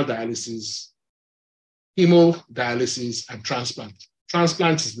 peritoneal dialysis, hemodialysis, and transplant.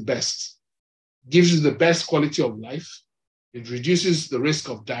 Transplant is the best. Gives you the best quality of life. It reduces the risk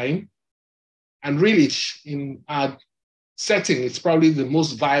of dying. And really, in our setting, it's probably the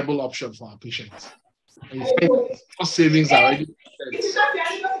most viable option for our patients. And you find cost savings are already at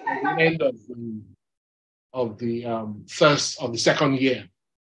the end of the second year.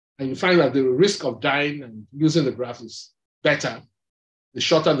 And you find that the risk of dying and losing the graft is better the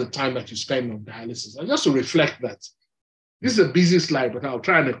shorter the time that you spend on dialysis. And just to reflect that, this is a busy slide, but I'll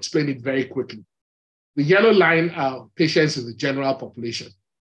try and explain it very quickly. The yellow line are patients in the general population.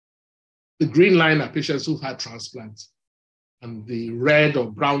 The green line are patients who've had transplants. And the red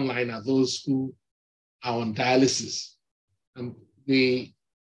or brown line are those who are on dialysis. And the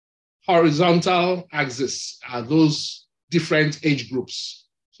horizontal axis are those different age groups.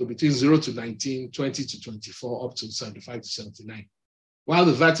 So between 0 to 19, 20 to 24, up to 75 to 79. While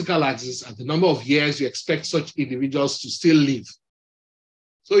the vertical axis are the number of years you expect such individuals to still live.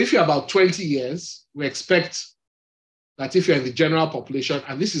 So if you're about 20 years, we expect that if you're in the general population,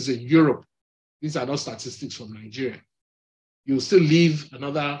 and this is in Europe, these are not statistics from Nigeria, you'll still live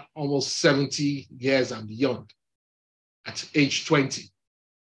another almost 70 years and beyond at age 20.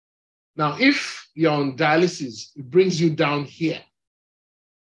 Now, if you're on dialysis, it brings you down here,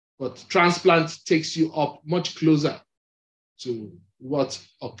 but transplant takes you up much closer to what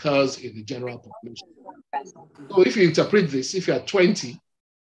occurs in the general population. So if you interpret this, if you're 20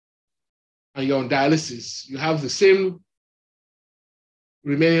 and you're on dialysis, you have the same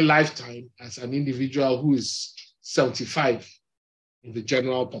remaining lifetime as an individual who is 75 in the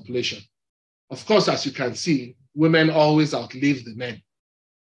general population. Of course, as you can see, women always outlive the men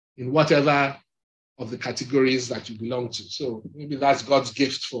in whatever of the categories that you belong to. So maybe that's God's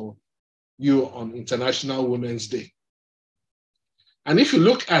gift for you on International Women's Day. And if you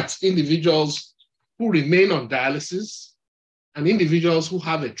look at individuals who remain on dialysis and individuals who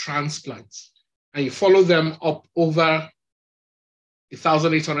have a transplant, and you follow them up over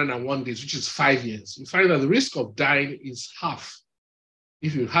 1,801 days, which is 5 years, you find that the risk of dying is half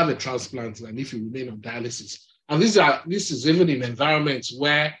if you have a transplant and if you remain on dialysis. And this is even in environments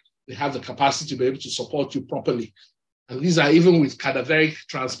where they have the capacity to be able to support you properly. And these are even with cadaveric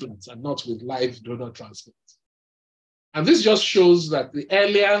transplants and not with live donor transplants. And this just shows that the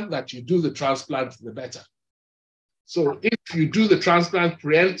earlier that you do the transplant, the better. So if you do the transplant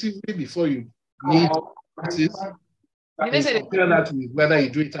preemptively before you need dialysis, compare that with whether you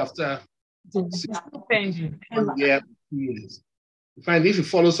do it after 1 year, 2 years. You find if you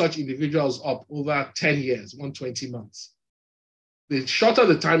follow such individuals up over 10 years, 120 months, the shorter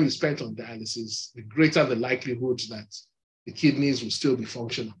the time you spent on dialysis, the greater the likelihood that the kidneys will still be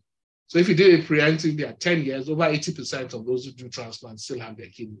functional. So if you did it preemptively at 10 years, over 80% of those who do transplants still have their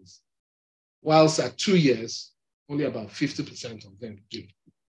kidneys. Whilst at 2 years, only about 50% of them do.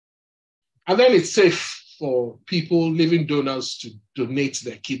 And then it's safe for people, living donors, to donate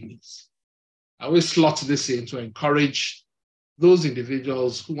their kidneys. I always slot this in to encourage those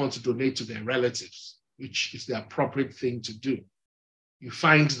individuals who want to donate to their relatives, which is the appropriate thing to do. You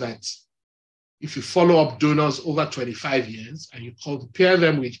find that if you follow up donors over 25 years and you compare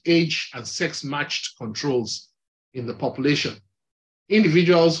them with age and sex matched controls in the population,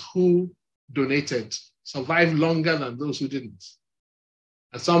 individuals who donated survive longer than those who didn't.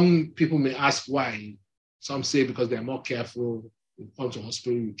 And some people may ask why. Some say because they're more careful, you come to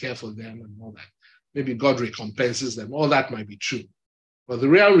hospital, you care for them and all that. Maybe God recompenses them. All that might be true. But the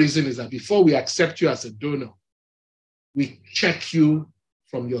real reason is that before we accept you as a donor, we check you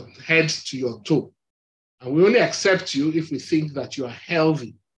from your head to your toe. And we only accept you if we think that you are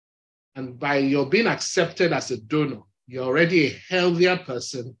healthy. And by your being accepted as a donor, you're already a healthier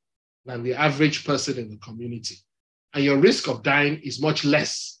person than the average person in the community. And your risk of dying is much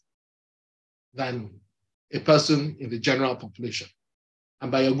less than a person in the general population.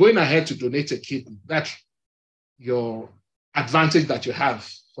 And by your going ahead to donate a kidney, that your advantage that you have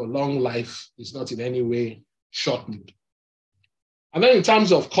for long life is not in any way shortened. And then in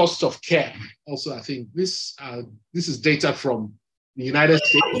terms of cost of care, also I think this is data from the United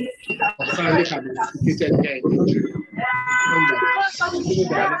States, finally have been replicated here in Nigeria.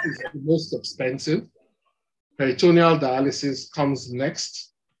 Dialysis is the most expensive. Peritoneal dialysis comes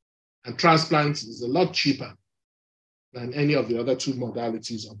next, and transplant is a lot cheaper than any of the other two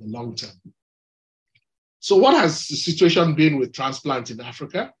modalities of the long term. So what has the situation been with transplant in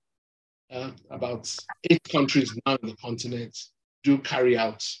Africa? About 8 countries now in the continent do carry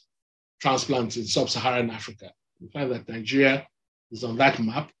out transplants in sub-Saharan Africa. We find that Nigeria is on that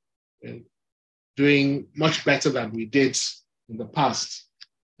map, doing much better than we did in the past.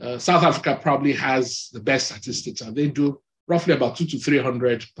 South Africa probably has the best statistics, and they do roughly about 200 to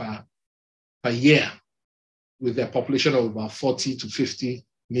 300 per year, with their population of about 40 to 50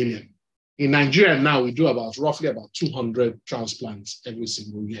 million. In Nigeria now, we do roughly about 200 transplants every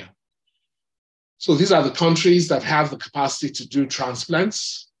single year. So these are the countries that have the capacity to do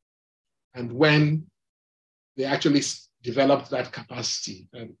transplants. And when they actually developed that capacity,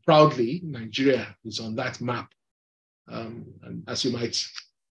 and proudly, Nigeria is on that map. And as you might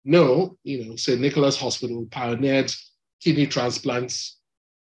know, St. Nicholas Hospital pioneered kidney transplants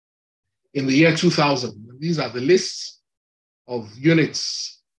in the year 2000. These are the lists of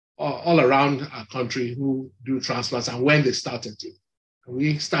units all around our country who do transplants and when they started it. And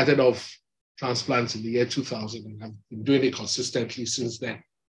we started off transplants in the year 2000 and have been doing it consistently since then.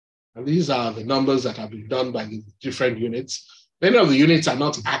 And these are the numbers that have been done by the different units. Many of the units are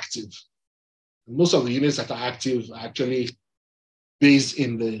not active. Most of the units that are active are actually based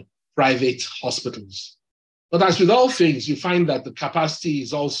in the private hospitals. But as with all things, you find that the capacity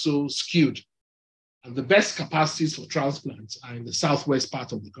is also skewed. And the best capacities for transplants are in the southwest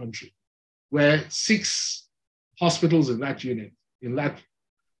part of the country, where 6 hospitals in that unit, in that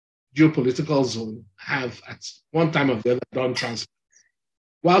geopolitical zone, have at one time or the other done transplants.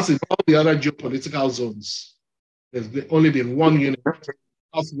 Whilst in all the other geopolitical zones, there's only been one unit.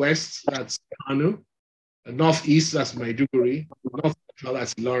 Northwest, that's Kano. Northeast, that's Maiduguri. North Central,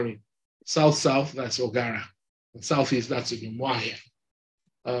 that's Ilorin. South-South, that's Ogara. And Southeast, that's Umuahia.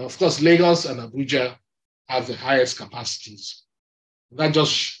 Of course, Lagos and Abuja have the highest capacities. That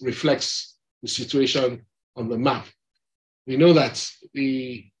just reflects the situation on the map. We know that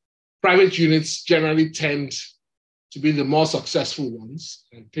the private units generally tend to be the more successful ones.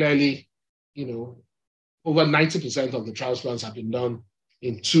 And clearly, over 90% of the transplants have been done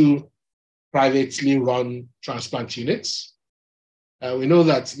in 2 privately run transplant units. We know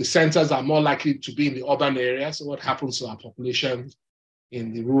that the centers are more likely to be in the urban areas. So what happens to our population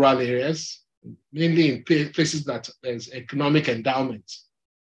in the rural areas, mainly in places that there's economic endowment.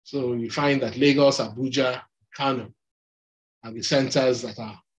 So you find that Lagos, Abuja, Kano are the centers that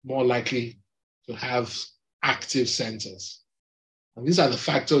are more likely to have active centers. And these are the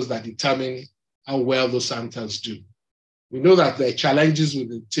factors that determine how well those centers do. We know that there are challenges with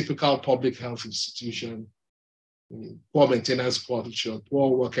the typical public health institution, poor maintenance culture,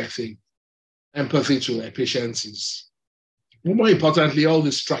 poor work ethic, empathy to their patients is, more importantly, all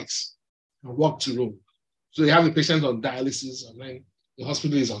the strikes and work to roll. So you have the patient on dialysis and then the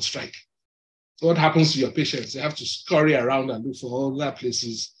hospital is on strike. So what happens to your patients? They have to scurry around and look for other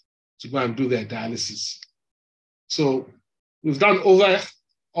places to go and do their dialysis. So we've done over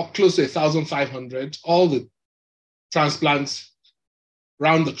or close to 1,500. All the transplants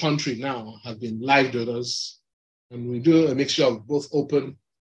around the country now have been live donors. And we do a mixture of both open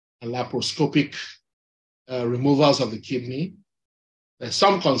and laparoscopic removals of the kidney. There's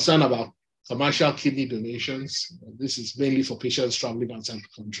some concern about commercial kidney donations. This is mainly for patients traveling outside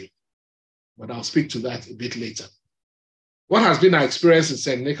the country, but I'll speak to that a bit later. What has been our experience in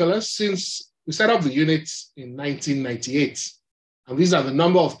St. Nicholas since we set up the unit in 1998? And these are the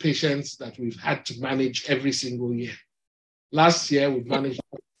number of patients that we've had to manage every single year. Last year, we managed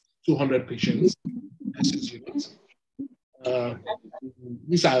 200 patients.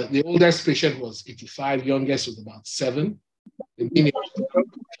 These are the oldest patient was 85, youngest was about 7.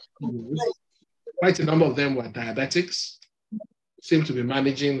 Quite a number of them were diabetics, seem to be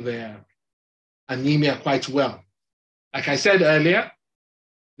managing their anemia quite well. Like I said earlier,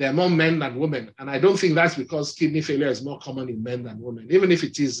 there are more men than women, and I don't think that's because kidney failure is more common in men than women. Even if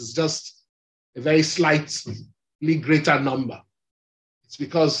it is, it's just a very slightly greater number. It's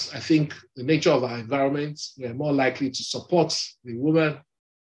because I think the nature of our environment, we are more likely to support the women,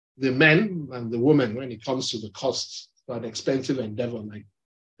 the men, and the women when it comes to the cost for an expensive endeavor like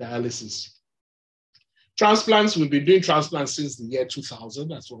dialysis. Transplants, we've been doing transplants since the year 2000.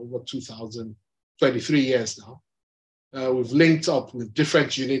 That's for over 23 years now. We've linked up with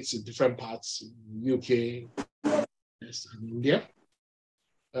different units in different parts, in the UK, US, and India.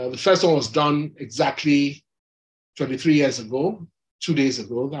 The first one was done exactly 23 years ago, 2 days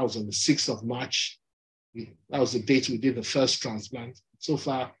ago. That was on the 6th of March. That was the date we did the first transplant. So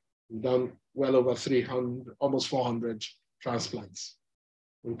far, we've done well over 300, almost 400 transplants.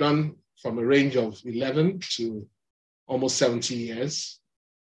 We've done from a range of 11 to almost 70 years.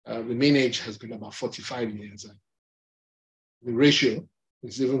 The mean age has been about 45 years. The ratio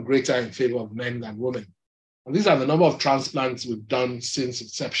is even greater in favor of men than women. And these are the number of transplants we've done since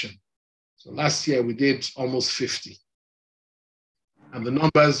inception. So last year we did almost 50. And the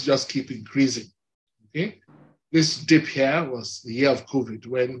numbers just keep increasing, okay? This dip here was the year of COVID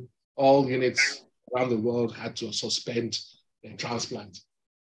when all units around the world had to suspend their transplant.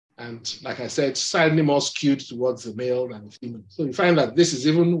 And like I said, slightly more skewed towards the male than the female. So you find that this is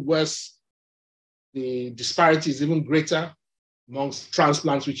even worse. The disparity is even greater amongst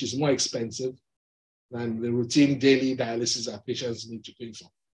transplants, which is more expensive than the routine daily dialysis that patients need to pay for.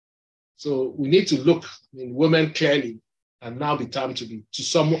 So we need to look, women clearly and now be termed to be, to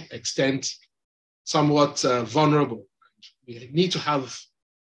some extent, somewhat vulnerable. We need to have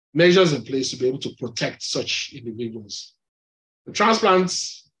measures in place to be able to protect such individuals. The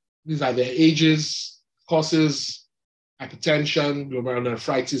transplants, these are their ages, causes, hypertension,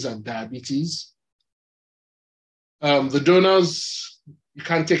 glomerulonephritis, and diabetes. The donors, you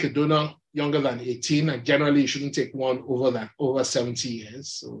can't take a donor younger than 18, and generally you shouldn't take one over 70 years.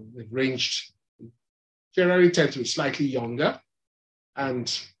 So they've ranged, generally tend to be slightly younger.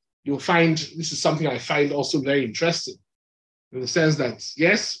 And you'll find, this is something I find also very interesting, in the sense that,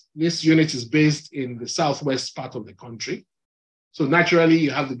 yes, this unit is based in the southwest part of the country. So naturally,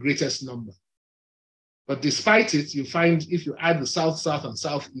 you have the greatest number. But despite it, you find if you add the south, south, and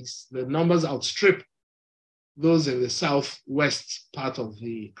southeast, the numbers outstrip those in the southwest part of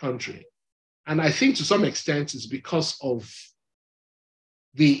the country. And I think to some extent it's because of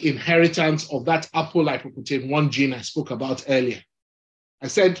the inheritance of that apolipoprotein 1 gene I spoke about earlier. I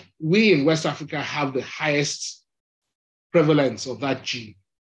said we in West Africa have the highest prevalence of that gene.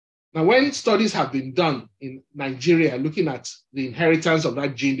 Now, when studies have been done in Nigeria looking at the inheritance of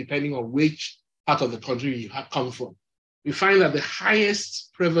that gene, depending on which part of the country you have come from, we find that the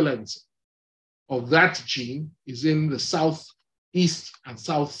highest prevalence of that gene is in the southeast and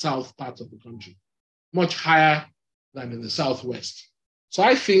south-south part of the country, much higher than in the southwest. So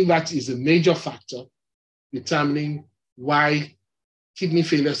I think that is a major factor determining why kidney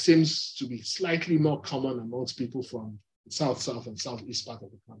failure seems to be slightly more common amongst people from the south, south, and southeast part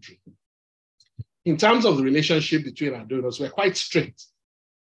of the country. In terms of the relationship between our donors, we're quite strict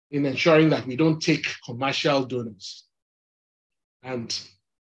in ensuring that we don't take commercial donors. And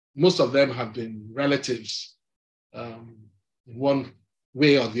most of them have been relatives in one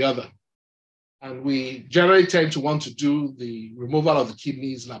way or the other. And we generally tend to want to do the removal of the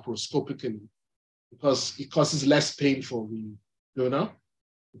kidneys laparoscopically because it causes less pain for the donor.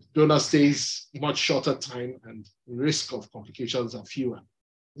 The donor stays much shorter time and the risk of complications are fewer.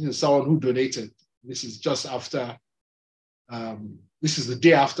 This is someone who donated. This is just after, this is the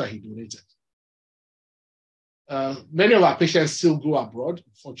day after he donated. Many of our patients still go abroad,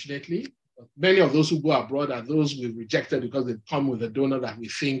 unfortunately. Many of those who go abroad are those we've rejected because they come with a donor that we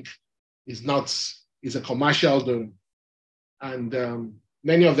think is a commercial donor. And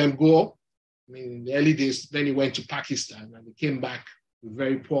many of them go, I mean, in the early days, then he went to Pakistan and they came back with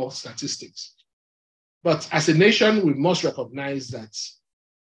very poor statistics. But as a nation, we must recognize that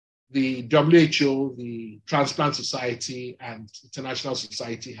the WHO, the Transplant Society, and International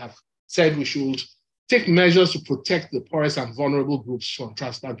Society have said we should take measures to protect the poorest and vulnerable groups from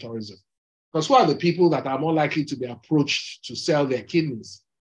transplant tourism. Because who are the people that are more likely to be approached to sell their kidneys?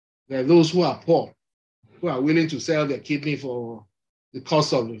 They're those who are poor, who are willing to sell their kidney for the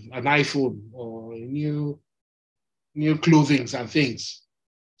cost of an iPhone or new clothing and things.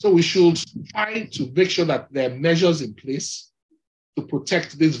 So we should try to make sure that there are measures in place to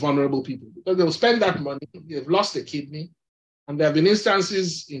protect these vulnerable people, because they'll spend that money, they've lost a kidney, and there have been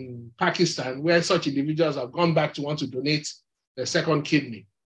instances in Pakistan where such individuals have gone back to want to donate their second kidney.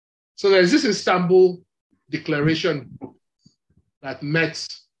 So there's this Istanbul Declaration that met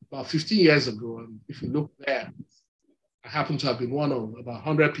about 15 years ago, and if you look there, I happen to have been one of about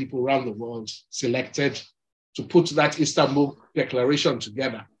 100 people around the world selected to put that Istanbul Declaration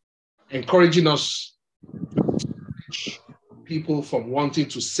together, encouraging us people from wanting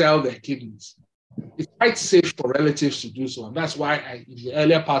to sell their kidneys. It's quite safe for relatives to do so. And that's why in the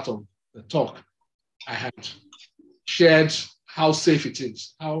earlier part of the talk, I had shared how safe it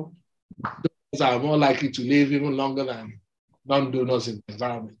is, how donors are more likely to live even longer than non-donors in the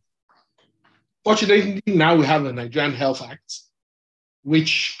environment. Fortunately, now we have the Nigerian Health Act,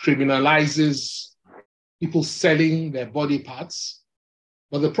 which criminalizes people selling their body parts.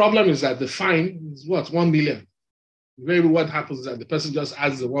 But the problem is that the fine is what, 1 million. Maybe what happens is that the person just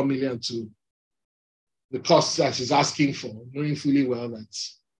adds the 1 million to the costs that he's asking for, knowing fully well that,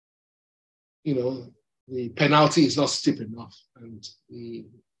 you know, the penalty is not steep enough. And the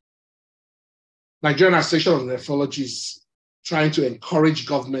Nigerian Association of Nephrology is trying to encourage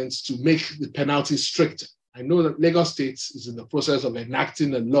governments to make the penalty stricter. I know that Lagos State is in the process of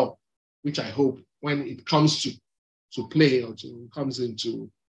enacting a law, which I hope when it comes to play or comes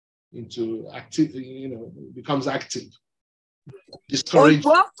into active, you know, becomes active, discourage,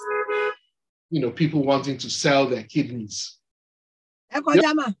 you know, people wanting to sell their kidneys.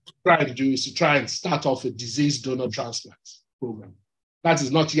 Trying to do is to try and start off a disease donor transplant program. That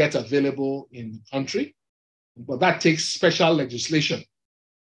is not yet available in the country, but that takes special legislation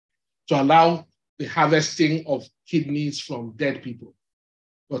to allow the harvesting of kidneys from dead people,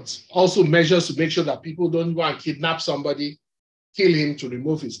 but also measures to make sure that people don't go and kidnap somebody, kill him to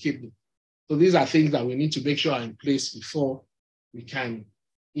remove his kidney. So these are things that we need to make sure are in place before we can,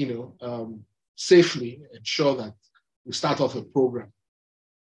 you know, safely ensure that we start off a program.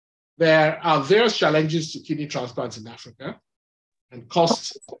 There are various challenges to kidney transplants in Africa, and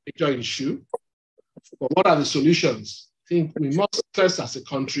cost is a major issue. But what are the solutions? I think we must first, as a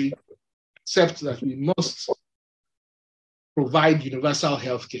country, accept that we must provide universal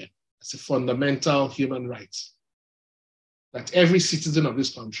healthcare as a fundamental human right. That every citizen of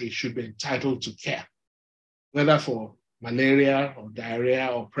this country should be entitled to care, whether for malaria or diarrhea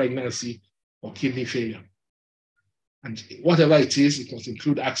or pregnancy or kidney failure. And whatever it is, it must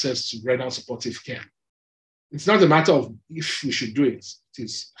include access to renal supportive care. It's not a matter of if we should do it, it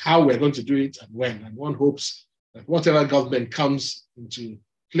is how we're going to do it and when. And one hopes that whatever government comes into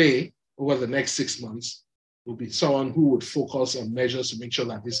play over the next 6 months will be someone who would focus on measures to make sure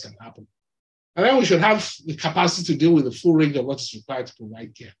that this can happen. And then we should have the capacity to deal with the full range of what is required to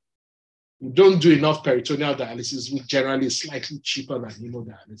provide care. We don't do enough peritoneal dialysis, which generally is slightly cheaper than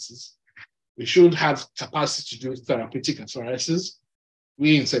hemodialysis. We should have capacity to do therapeutic apheresis.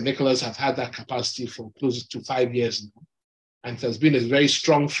 We in St. Nicholas have had that capacity for close to 5 years now. And it has been a very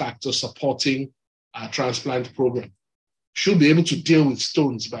strong factor supporting our transplant program. We should be able to deal with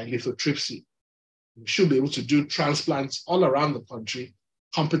stones by lithotripsy. We should be able to do transplants all around the country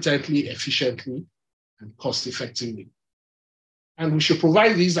competently, efficiently, and cost-effectively. And we should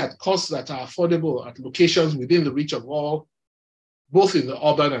provide these at costs that are affordable at locations within the reach of all, both in the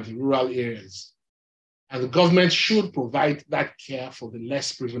urban and the rural areas. And the government should provide that care for the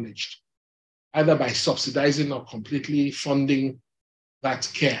less privileged, either by subsidizing or completely funding that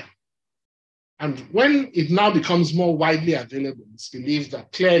care. And when it now becomes more widely available, it's believed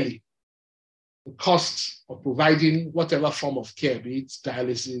that clearly the cost of providing whatever form of care, be it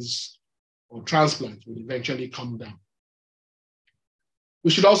dialysis or transplant, will eventually come down.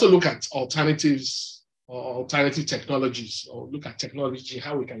 We should also look at alternatives or alternative technologies, or look at technology,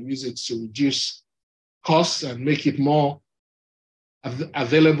 how we can use it to reduce costs and make it more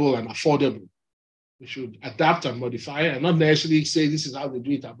available and affordable. We should adapt and modify and not necessarily say this is how they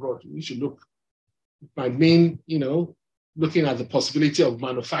do it abroad. We should look, it might mean, looking at the possibility of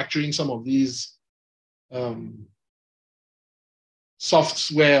manufacturing some of these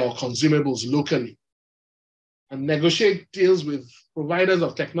software or consumables locally and negotiate deals with providers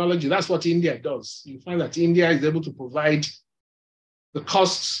of technology. That's what India does. You find that India is able to provide the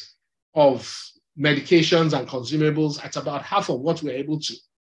costs of medications and consumables at about half of what we're able to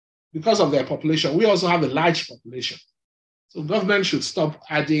because of their population. We also have a large population. So government should stop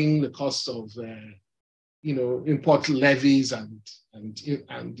adding the cost of import levies and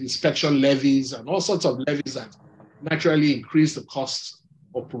inspection levies and all sorts of levies that naturally increase the cost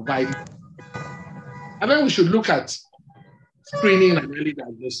of providing. And then we should look at screening and early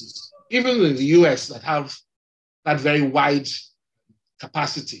diagnosis. Even in the US that have that very wide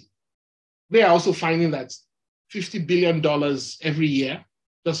capacity, they are also finding that $50 billion every year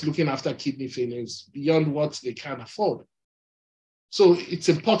just looking after kidney failure is beyond what they can afford. So it's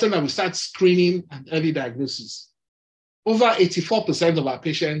important that we start screening and early diagnosis. Over 84% of our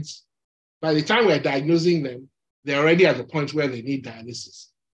patients, by the time we're diagnosing them, they're already at the point where they need dialysis.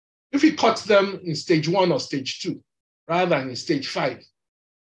 If we cut them in stage 1 or stage 2, rather than in stage 5,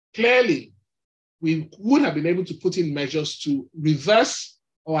 clearly we would have been able to put in measures to reverse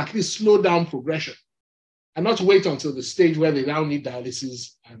or at least slow down progression and not wait until the stage where they now need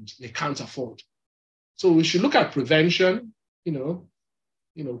dialysis and they can't afford. So we should look at prevention,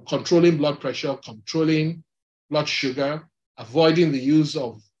 controlling blood pressure, controlling blood sugar, avoiding the use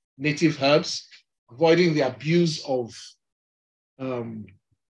of native herbs, avoiding the abuse of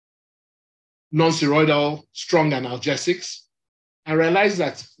non-steroidal strong analgesics, and realize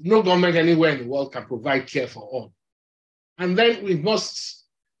that no government anywhere in the world can provide care for all. And then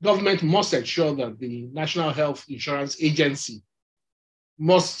government must ensure that the National Health Insurance Agency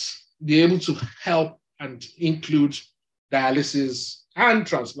must be able to help and include dialysis and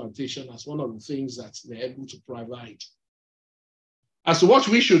transplantation as one of the things that they're able to provide. As to what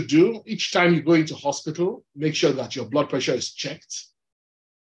we should do, each time you go into hospital, make sure that your blood pressure is checked.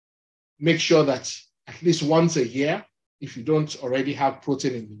 Make sure that at least once a year, if you don't already have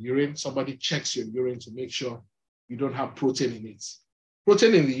protein in the urine, somebody checks your urine to make sure you don't have protein in it.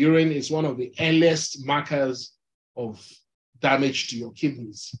 Protein in the urine is one of the earliest markers of damage to your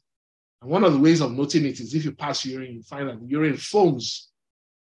kidneys. And one of the ways of noting it is if you pass urine, you find that the urine foams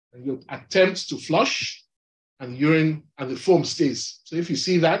and you attempt to flush and the foam stays. So if you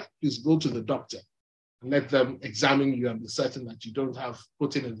see that, please go to the doctor and let them examine you and be certain that you don't have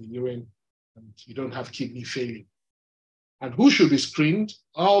protein in the urine and you don't have kidney failure. And who should be screened?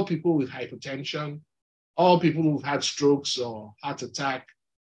 All people with hypertension, all people who've had strokes or heart attack,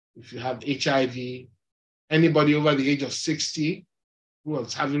 if you have HIV, anybody over the age of 60 who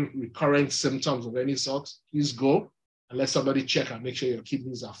is having recurrent symptoms of any sort, please go and let somebody check and make sure your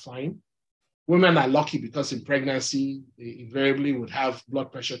kidneys are fine. Women are lucky because in pregnancy, they invariably would have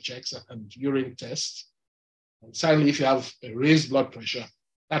blood pressure checks and urine tests. And certainly, if you have a raised blood pressure,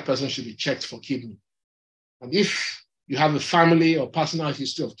 that person should be checked for kidney. And if you have a family or personal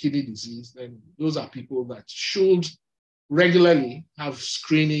history of kidney disease, then those are people that should regularly have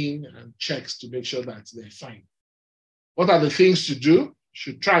screening and checks to make sure that they're fine. What are the things to do? You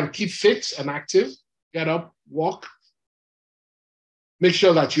should try and keep fit and active, get up, walk. Make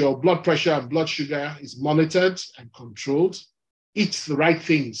sure that your blood pressure and blood sugar is monitored and controlled. Eat the right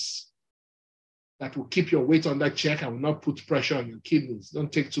things that will keep your weight under check and will not put pressure on your kidneys.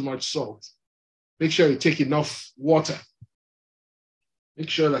 Don't take too much salt. Make sure you take enough water. Make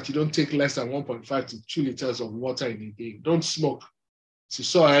sure that you don't take less than 1.5 to 2 liters of water in a day. Don't smoke. As you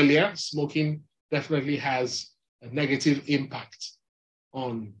saw earlier, smoking definitely has a negative impact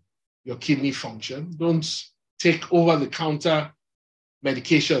on your kidney function. Don't take over-the-counter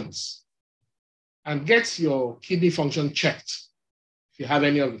medications and get your kidney function checked if you have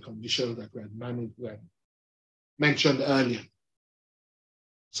any of the conditions that were mentioned earlier.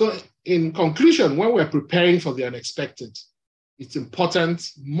 So in conclusion, when we're preparing for the unexpected, it's important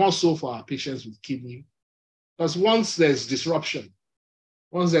more so for our patients with kidney, because once there's disruption,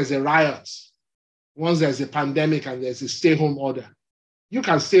 once there's a riot, once there's a pandemic and there's a stay-home order, you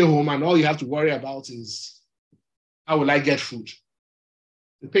can stay home and all you have to worry about is, how will I get food?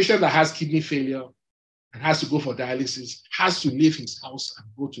 The patient that has kidney failure and has to go for dialysis has to leave his house and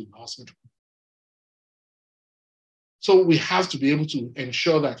go to the hospital. So we have to be able to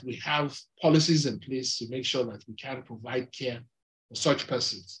ensure that we have policies in place to make sure that we can provide care for such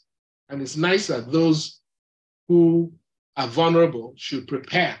persons. And it's nice that those who are vulnerable should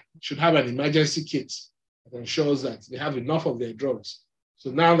prepare, should have an emergency kit that ensures that they have enough of their drugs.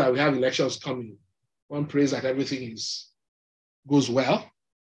 So now that we have elections coming, one prays that everything goes well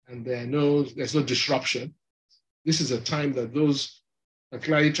and there's no disruption. This is a time that those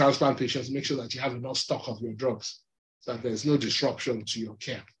particularly transplant patients make sure that you have enough stock of your drugs, so that there's no disruption to your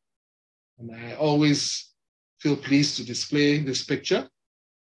care. And I always feel pleased to display this picture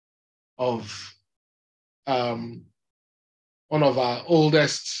of one of our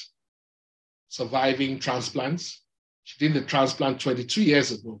oldest surviving transplants. She did the transplant 22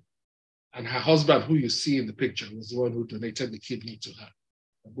 years ago. And her husband, who you see in the picture, was the one who donated the kidney to her.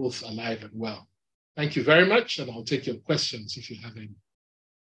 They're both alive and well. Thank you very much, and I'll take your questions if you have any.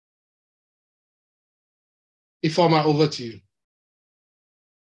 Ifeoma, over to you.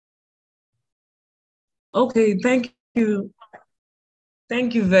 Okay, thank you.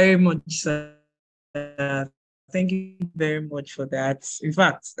 Thank you very much, sir. Thank you very much for that. In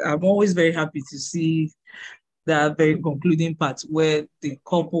fact, I'm always very happy to see that very concluding part where the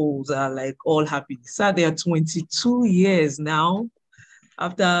couples are like all happy. So they are 22 years now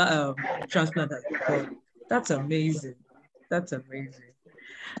after transplant has occurred. That's amazing. That's amazing.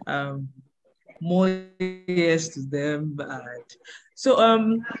 More years to them.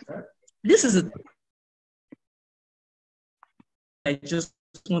 So this is I just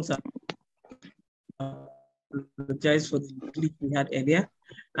want to apologize for the glitch we had earlier.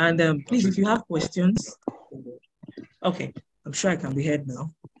 And please, if you have questions, okay, I'm sure I can be heard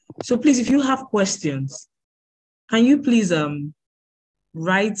now. So please, if you have questions, can you please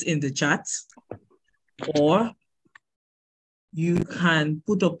write in the chat, or you can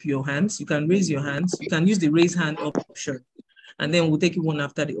put up your hands. You can raise your hands. You can use the raise hand option, and then we'll take it one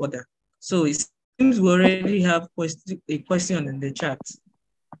after the other. So it seems we already have a question in the chat.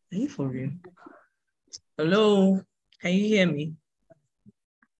 Are you for real? Hello, can you hear me?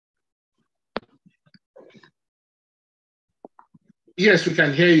 Yes, we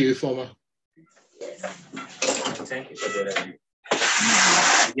can hear you, Ifeoma. Thank you for that.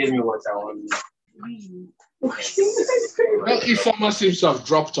 Give me what I want. Well, Ifeoma seems to have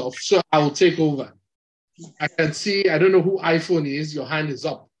dropped off, so I will take over. I can see, I don't know who iPhone is, your hand is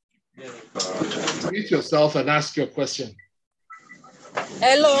up. Mute yourself and ask your question.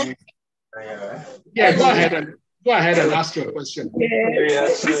 Hello. Yeah, go ahead and ask your question.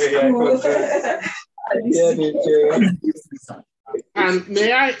 And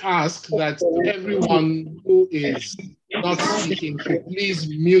may I ask that everyone who is not speaking should please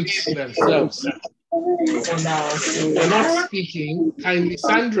mute themselves. If they're not speaking, kindly,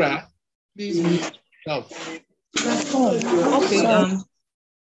 Sandra, please mute yourself. Okay,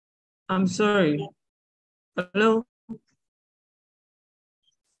 I'm sorry. Hello?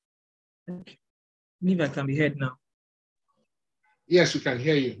 I believe I can be heard now. Yes, we can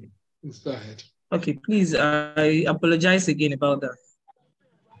hear you. Please go ahead. Okay, please, I apologize again about that.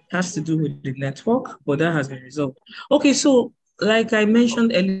 It has to do with the network, but that has been resolved. Okay, so like I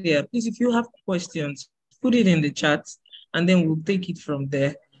mentioned earlier, please, if you have questions, put it in the chat, and then we'll take it from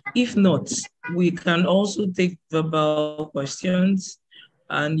there. If not, we can also take verbal questions,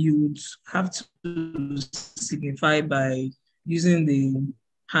 and you would have to signify by using the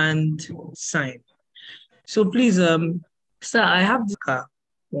hand sign. So please, sir, I have this car,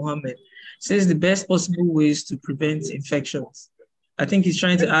 Mohammed, says the best possible ways to prevent infections. I think he's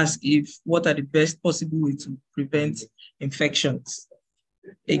trying to ask what are the best possible ways to prevent infections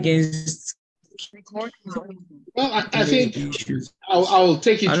against. Well, I think I'll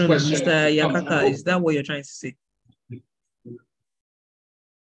take each question. Mr. Yakaka, is that what you're trying to say?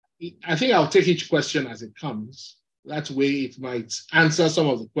 I think I'll take each question as it comes. That way it might answer some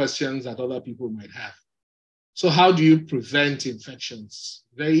of the questions that other people might have. So how do you prevent infections?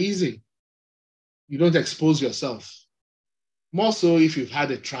 Very easy. You don't expose yourself. More so if you've had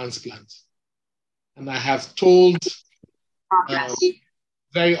a transplant. And I have told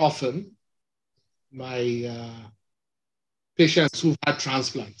very often my patients who've had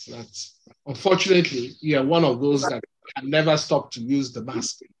transplants that unfortunately you're one of those that can never stop to use the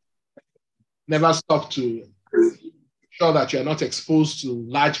mask. Never stop to ensure that you're not exposed to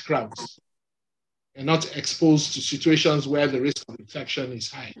large crowds. You're not exposed to situations where the risk of infection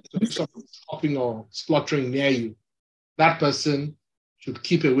is high. So if someone's coughing or spluttering near you, that person should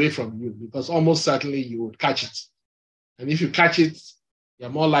keep away from you because almost certainly you would catch it. And if you catch it, you're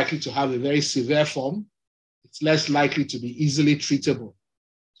more likely to have a very severe form. It's less likely to be easily treatable.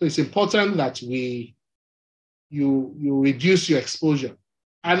 So it's important that you reduce your exposure,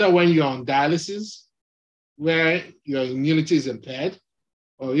 either when you're on dialysis, where your immunity is impaired,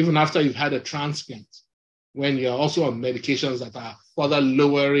 or even after you've had a transplant, when you're also on medications that are further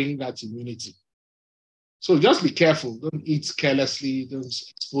lowering that immunity. So just be careful. Don't eat carelessly. Don't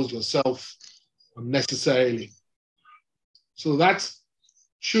expose yourself unnecessarily. So that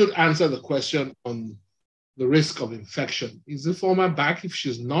should answer the question on the risk of infection. Is the former back? If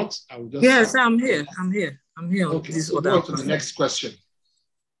she's not, I will just... Yes, I'm here. I'm here. Okay, so go to the next question.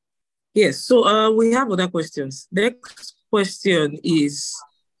 Yes, so we have other questions. The next question is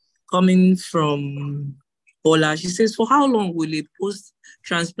coming from Paula. She says, for how long will a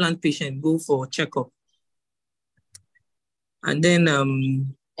post-transplant patient go for checkup? And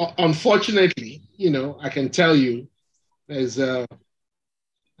then... unfortunately, I can tell you, there's an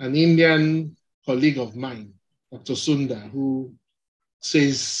Indian colleague of mine, Dr. Sundar, who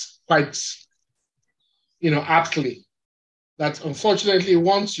says quite, aptly that unfortunately,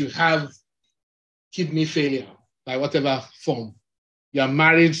 once you have kidney failure, by whatever form, you are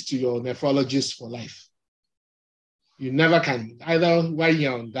married to your nephrologist for life. You never can, either while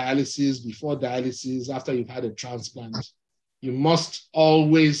you're on dialysis, before dialysis, after you've had a transplant, you must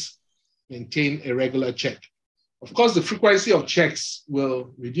always maintain a regular check. Of course, the frequency of checks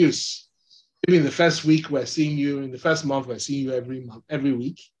will reduce. Maybe in the first week, we're seeing you. In the first month, we're seeing you every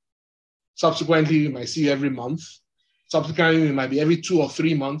week. Subsequently, we might see you every month. Subsequently, it might be every 2 or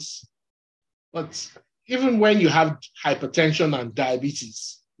 3 months. But even when you have hypertension and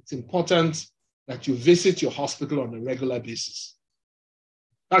diabetes, it's important that you visit your hospital on a regular basis.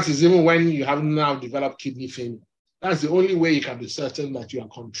 That is even when you have now developed kidney failure. That's the only way you can be certain that you are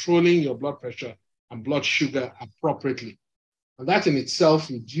controlling your blood pressure and blood sugar appropriately. And that in itself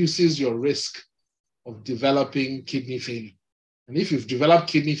reduces your risk of developing kidney failure. And if you've developed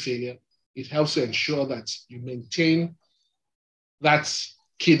kidney failure, it helps to ensure that you maintain that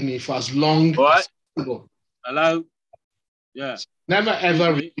kidney for as long as possible. Hello? Yeah. Never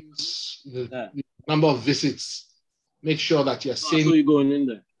ever reduce the number of visits. Make sure that you're seeing you going in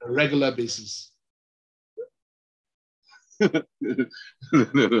there on a regular basis. I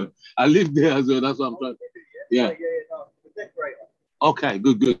live there as well. That's what I'm trying. Yeah. Okay.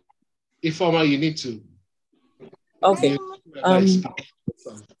 Good. Informer, you need to. Okay. I'm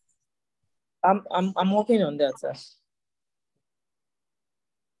working on that, sir.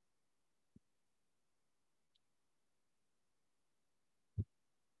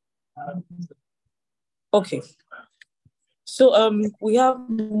 Okay. So we have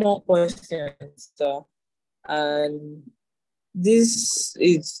more questions, and this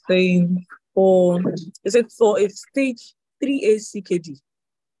is saying for a stage 3A CKD,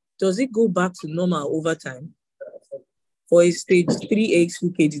 does it go back to normal over time? For a stage 3A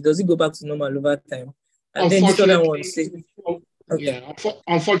CKD, does it go back to normal over time? And then this other one says, yeah,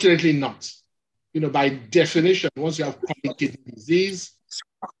 unfortunately not. By definition, once you have chronic kidney disease,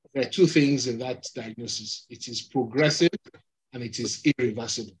 there are two things in that diagnosis. It is progressive and it is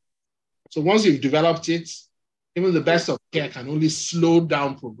irreversible. So once you've developed it, even the best of care can only slow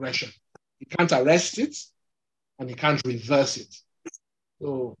down progression. You can't arrest it and you can't reverse it.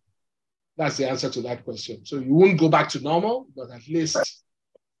 So that's the answer to that question. So you won't go back to normal, but at least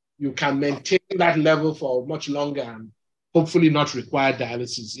you can maintain that level for much longer and hopefully not require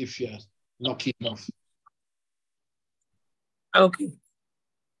dialysis if you're lucky enough.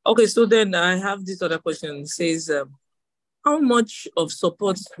 Okay, so then I have this other question. It says, how much of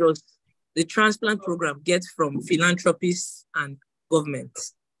support does the transplant program get from philanthropists and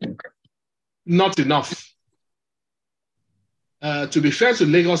governments? Not enough. To be fair to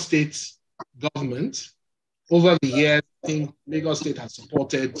Lagos State government, over the years, I think Lagos State has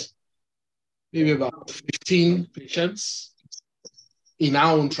supported maybe about 15 patients in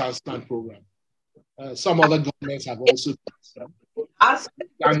our own transplant program. Some other governments have also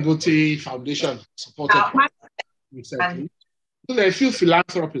Dangote Foundation supported recently. So there are a few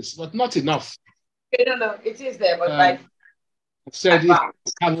philanthropists, but not enough. No, it is there, but I've said it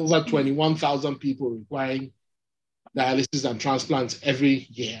have over 21,000 people requiring dialysis and transplants every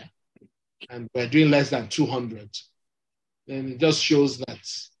year, and we're doing less than 200. Then it just shows that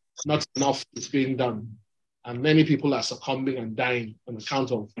not enough is being done, and many people are succumbing and dying on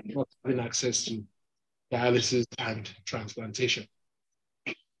account of not having access to dialysis and transplantation.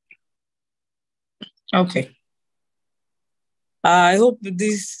 Okay. I hope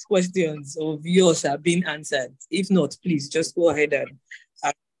these questions of yours have been answered. If not, please just go ahead and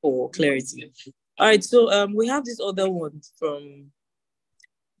ask for clarity. All right, so we have this other one from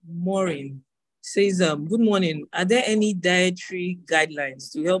Maureen says, good morning. Are there any dietary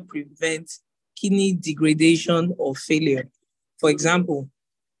guidelines to help prevent kidney degradation or failure? For example,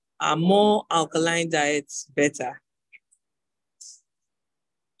 are more alkaline diets better?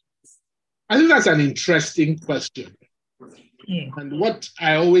 I think that's an interesting question. And what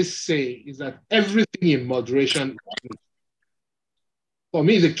I always say is that everything in moderation. For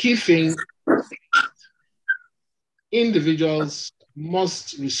me, the key thing, individuals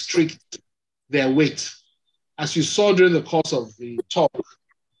must restrict their weight. As you saw during the course of the talk,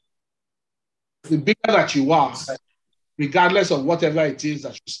 the bigger that you are, regardless of whatever it is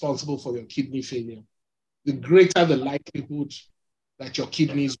that's responsible for your kidney failure, the greater the likelihood that your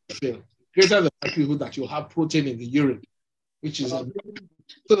kidneys will fail, greater the likelihood that you'll have protein in the urine, which is so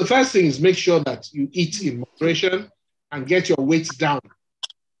the first thing is make sure that you eat in moderation and get your weight down.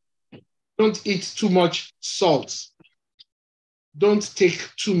 Don't eat too much salt. Don't take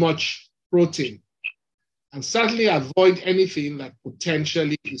too much protein. And certainly avoid anything that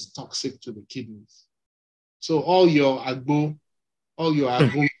potentially is toxic to the kidneys. So all your agbo, all your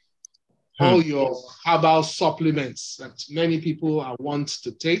agbo, all your herbal supplements that many people are want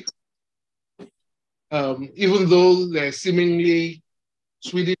to take, even though they're seemingly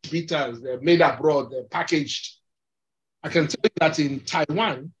Swedish bitters, they're made abroad, they're packaged. I can tell you that in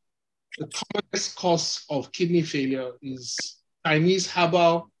Taiwan, the commonest cause of kidney failure is Chinese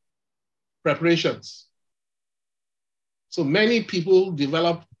herbal preparations. So many people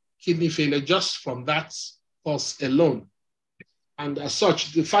develop kidney failure just from that cause alone. And as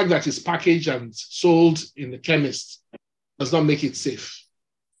such, the fact that it's packaged and sold in the chemist does not make it safe.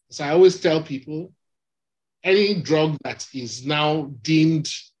 As I always tell people, any drug that is now deemed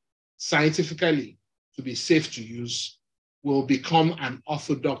scientifically to be safe to use will become an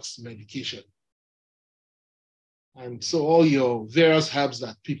orthodox medication. And so all your various herbs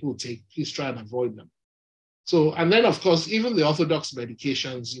that people take, please try and avoid them. So, and then of course, even the orthodox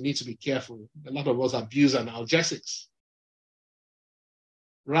medications, you need to be careful. A lot of us abuse analgesics.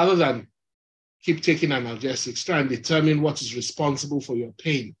 Rather than keep taking analgesics, try and determine what is responsible for your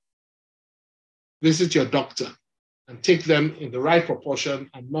pain. Visit your doctor and take them in the right proportion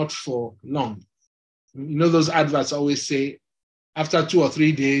and not for long. You know, those adverts always say, after 2 or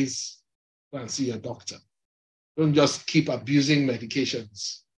 3 days, go and see your doctor. Don't just keep abusing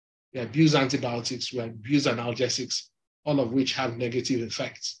medications. We abuse antibiotics, we abuse analgesics, all of which have negative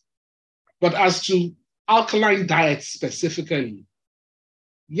effects. But as to alkaline diet specifically,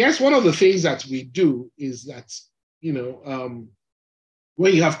 yes, one of the things that we do is that,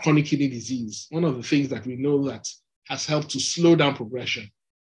 when you have chronic kidney disease, one of the things that we know that has helped to slow down progression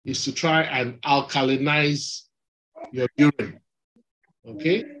is to try and alkalinize your urine,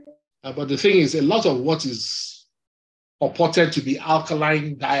 okay? But the thing is, a lot of what is purported to be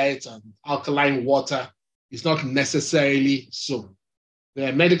alkaline diet and alkaline water is not necessarily so. There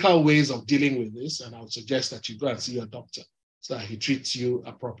are medical ways of dealing with this, and I would suggest that you go and see your doctor so that he treats you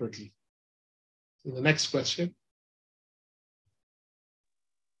appropriately. So the next question.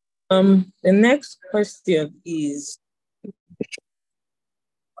 The next question is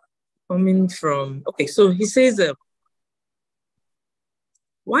coming from, okay, so he says,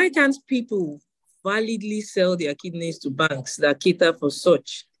 why can't people validly sell their kidneys to banks that cater for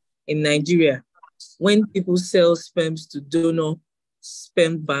such in Nigeria when people sell sperms to donor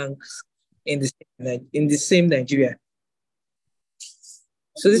sperm banks in the same Nigeria?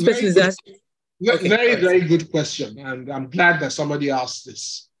 So this person is asking. Okay, very good question. And I'm glad that somebody asked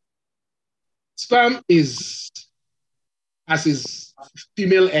this. Sperm is, as is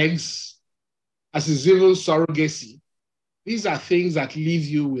female eggs, as is even surrogacy, these are things that leave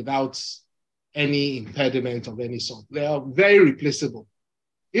you without any impediment of any sort. They are very replaceable.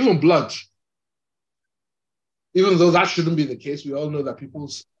 Even blood. Even though that shouldn't be the case, we all know that people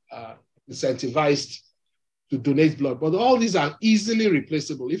are incentivized to donate blood, but all these are easily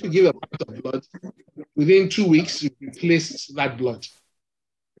replaceable. If you give a pint of blood, within 2 weeks, you replace that blood.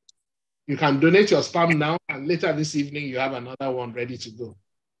 You can donate your sperm now, and later this evening, you have another one ready to go.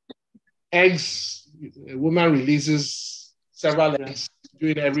 Eggs, a woman releases several eggs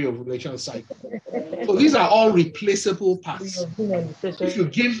during every ovulation cycle. So these are all replaceable parts. If you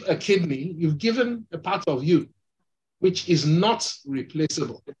give a kidney, you've given a part of you, which is not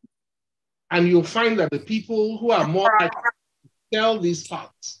replaceable. And you'll find that the people who are more likely to sell these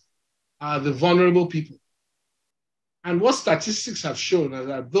parts are the vulnerable people. And what statistics have shown is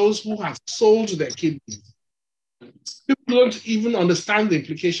that those who have sold their kidneys, people don't even understand the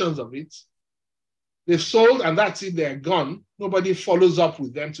implications of it. They've sold and that's it, they're gone. Nobody follows up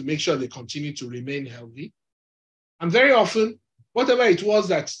with them to make sure they continue to remain healthy. And very often, whatever it was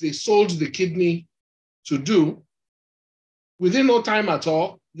that they sold the kidney to do, within no time at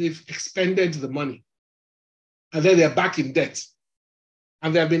all, they've expended the money. And then they're back in debt.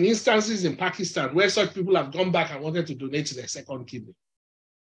 And there have been instances in Pakistan where such people have gone back and wanted to donate their second kidney.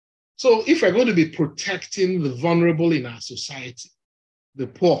 So if we're going to be protecting the vulnerable in our society, the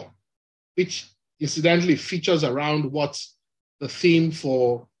poor, which incidentally features around what the theme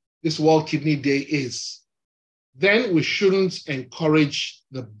for this World Kidney Day is, then we shouldn't encourage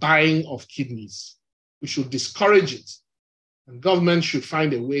the buying of kidneys. We should discourage it. And government should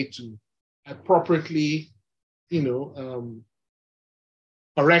find a way to appropriately,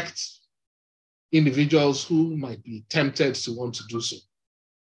 correct individuals who might be tempted to want to do so.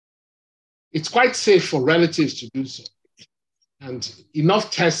 It's quite safe for relatives to do so. And enough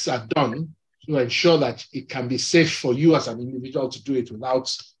tests are done to ensure that it can be safe for you as an individual to do it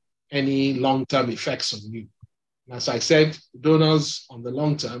without any long-term effects on you. And as I said, donors on the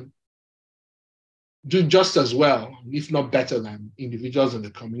long term do just as well, if not better than individuals in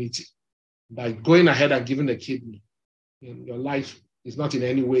the community. By going ahead and giving a kidney, your life is not in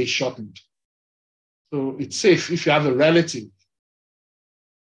any way shortened. So it's safe if you have a relative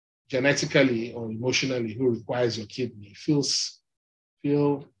genetically or emotionally who requires your kidney, feel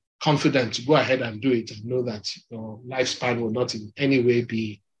confident to go ahead and do it and know that your lifespan will not in any way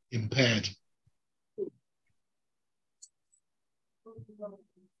be impaired.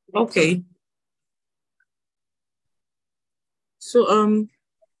 Okay. So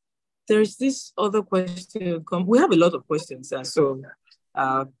there's this other question. We have a lot of questions, so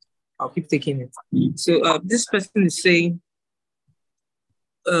I'll keep taking it. So this person is saying,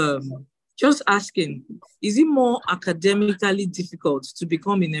 just asking, is it more academically difficult to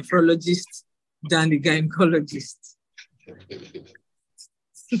become a nephrologist than a gynecologist?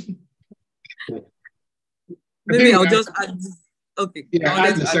 Maybe I'll just add this. Okay. Yeah,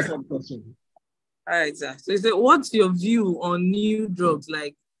 add the second question. All right, sir. So he said, what's your view on new drugs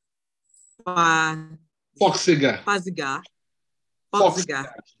like Foxiga?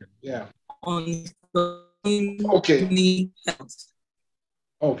 Yeah. On okay.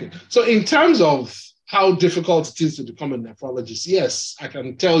 Okay. So in terms of how difficult it is to become a nephrologist, yes, I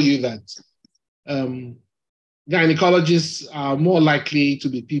can tell you that gynecologists are more likely to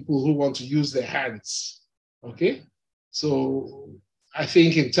be people who want to use their hands. Okay. So I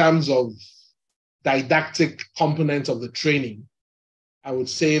think in terms of didactic component of the training, I would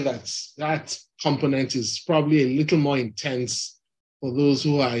say that that component is probably a little more intense for those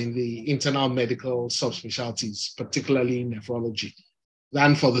who are in the internal medical subspecialties, particularly nephrology,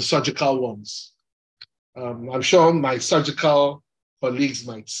 than for the surgical ones. I'm sure my surgical colleagues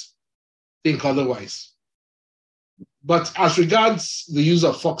might think otherwise. But as regards the use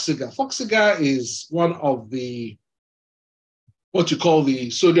of Foxiga, Foxiga is one of the what you call the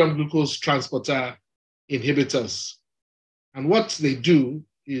sodium glucose transporter inhibitors. And what they do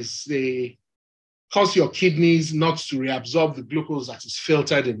is they cause your kidneys not to reabsorb the glucose that is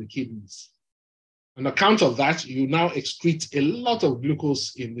filtered in the kidneys. On account of that, you now excrete a lot of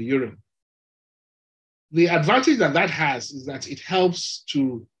glucose in the urine. The advantage that that has is that it helps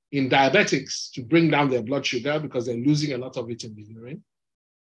to, in diabetics, to bring down their blood sugar because they're losing a lot of it in the urine.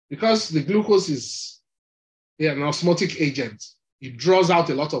 Because the glucose is an osmotic agent, it draws out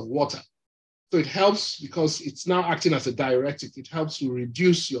a lot of water. So it helps because it's now acting as a diuretic. It helps to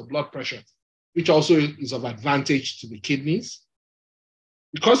reduce your blood pressure, which also is of advantage to the kidneys.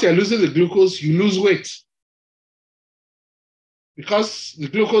 Because you're losing the glucose, you lose weight. Because the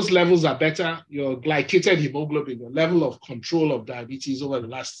glucose levels are better, your glycated hemoglobin, your level of control of diabetes over the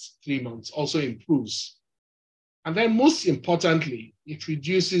last 3 months also improves. And then most importantly, it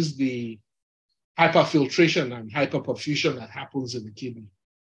reduces the hyperfiltration and hyperperfusion that happens in the kidney.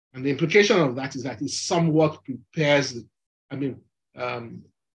 And the implication of that is that it somewhat protects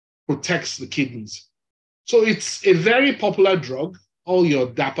the kidneys. So it's a very popular drug. All your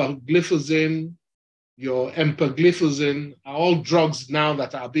dapagliflozin, your empagliflozin are all drugs now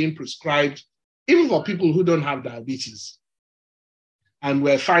that are being prescribed, even for people who don't have diabetes. And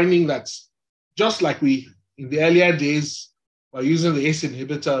we're finding that just like we, in the earlier days, were using the ACE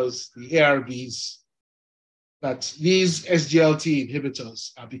inhibitors, the ARBs, that these SGLT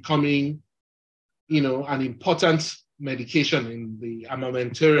inhibitors are becoming, an important medication in the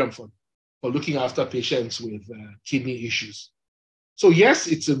armamentarium for looking after patients with kidney issues. So yes,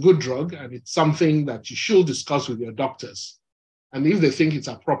 it's a good drug and it's something that you should discuss with your doctors. And if they think it's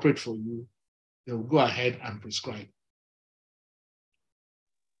appropriate for you, they'll go ahead and prescribe.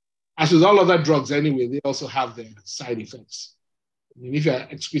 As with all other drugs anyway, they also have their side effects. I mean, if you're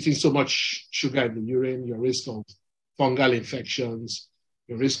excreting so much sugar in the urine, your risk of fungal infections,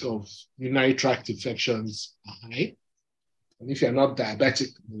 your risk of urinary tract infections are high. And if you're not diabetic,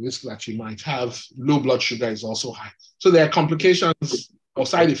 the risk that you might have low blood sugar is also high. So there are complications or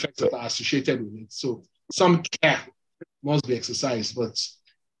side effects that are associated with it. So some care must be exercised, but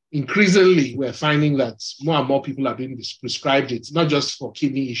increasingly we're finding that more and more people are being prescribed it, not just for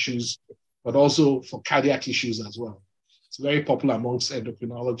kidney issues, but also for cardiac issues as well. It's very popular amongst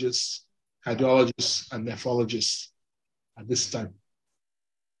endocrinologists, cardiologists, and nephrologists at this time.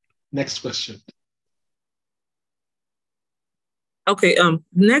 Next question. Okay,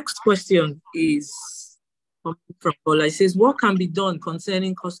 next question is from Paula. It says, what can be done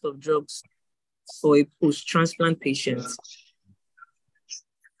concerning cost of drugs for a post-transplant patient?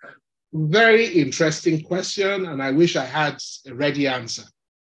 Very interesting question, and I wish I had a ready answer.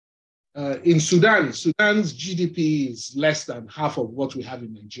 In Sudan, Sudan's GDP is less than half of what we have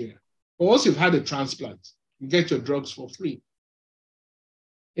in Nigeria. But once you've had a transplant, you get your drugs for free.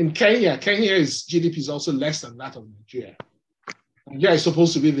 In Kenya, Kenya's GDP is also less than that of Nigeria. Nigeria is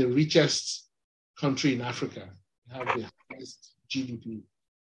supposed to be the richest country in Africa. They have the highest GDP,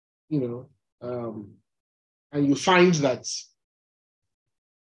 and you find that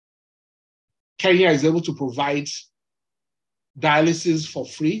Kenya is able to provide dialysis for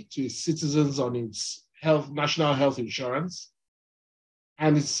free to its citizens on its national health insurance.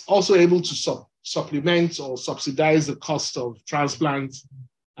 And it's also able to supplement or subsidize the cost of transplant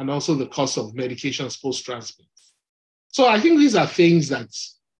and also the cost of medications post-transplant. So I think these are things that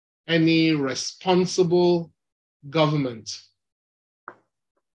any responsible government,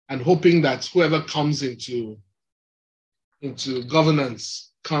 and hoping that whoever comes into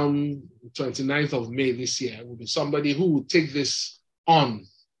governance come 29th of May this year will be somebody who will take this on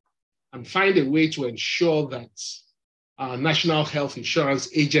and find a way to ensure that our National Health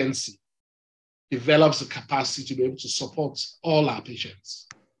Insurance Agency develops the capacity to be able to support all our patients,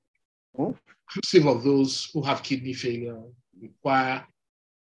 inclusive of those who have kidney failure, require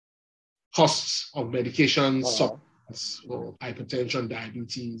costs of medications, supplements for hypertension,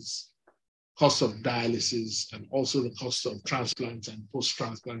 diabetes, cost of dialysis, and also the cost of transplant and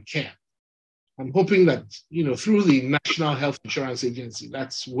post-transplant care. I'm hoping that, through the National Health Insurance Agency,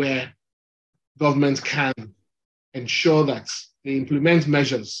 that's where government can ensure that they implement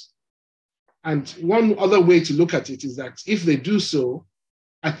measures. And one other way to look at it is that if they do so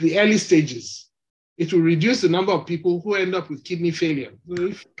at the early stages, it will reduce the number of people who end up with kidney failure. So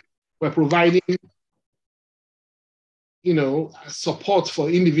if we're providing support for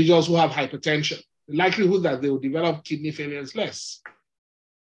individuals who have hypertension, the likelihood that they will develop kidney failure is less.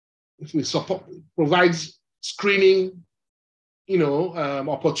 If we provide screening,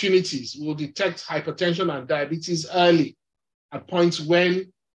 opportunities, we'll detect hypertension and diabetes early at points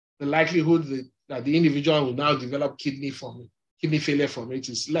when the likelihood that the individual will now develop kidney failure from it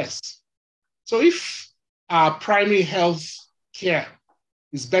is less. So if our primary health care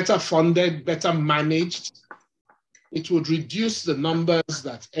is better funded, better managed, it would reduce the numbers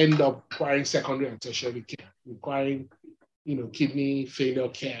that end up requiring secondary and tertiary care, requiring, kidney failure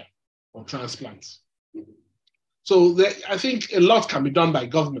care or transplants. So I think a lot can be done by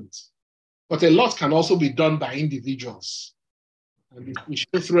government, but a lot can also be done by individuals. And if we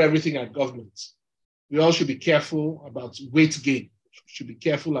should throw everything at government, we all should be careful about weight gain. We should be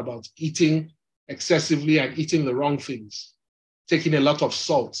careful about eating excessively and eating the wrong things, taking a lot of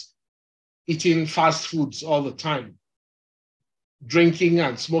salt, eating fast foods all the time, drinking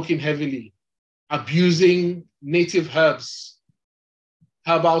and smoking heavily, abusing native herbs,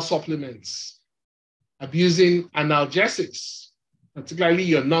 herbal supplements, abusing analgesics, particularly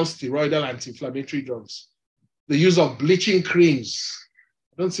your non-steroidal anti-inflammatory drugs, the use of bleaching creams.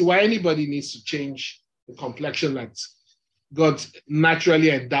 I don't see why anybody needs to change the complexion that God naturally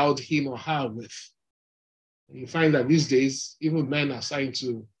endowed him or her with. And you find that these days, even men are starting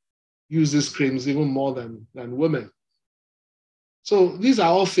to use these creams even more than women. So these are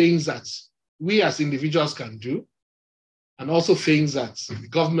all things that we as individuals can do, and also things that the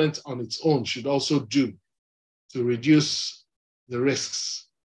government on its own should also do to reduce the risks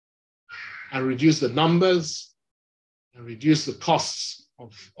and reduce the numbers and reduce the costs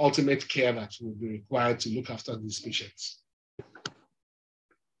of ultimate care that will be required to look after these patients.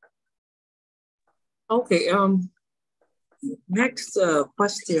 Okay, next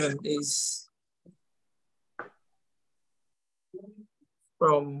question is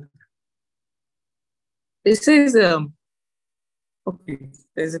from, it says, okay,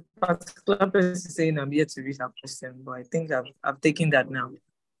 there's a particular person saying I'm yet to read that question, but I think I've taken that now.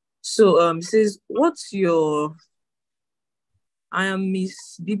 So it says, I am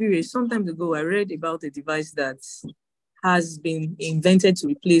Miss Bibire. Some time ago, I read about a device that has been invented to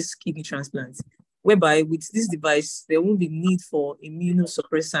replace kidney transplants, whereby with this device, there won't be need for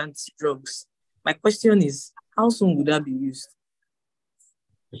immunosuppressant drugs. My question is, how soon would that be used?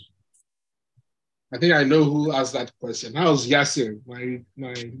 I think I know who asked that question. How's Yasser?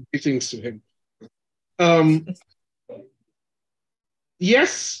 My greetings to him.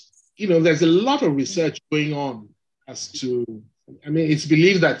 Yes, there's a lot of research going on as to, it's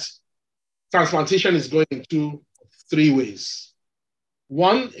believed that transplantation is going in three ways.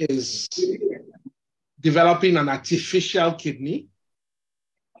 One is developing an artificial kidney.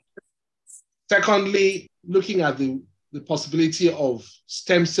 Secondly, looking at the possibility of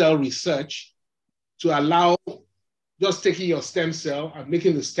stem cell research to allow just taking your stem cell and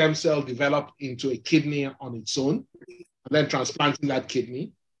making the stem cell develop into a kidney on its own, and then transplanting that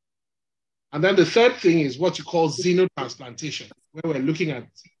kidney. And then the third thing is what you call xenotransplantation, where we're looking at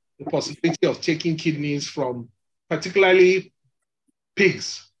the possibility of taking kidneys from particularly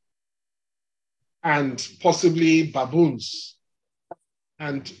pigs and possibly baboons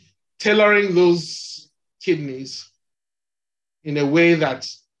and tailoring those kidneys in a way that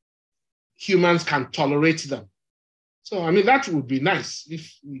humans can tolerate them. So, that would be nice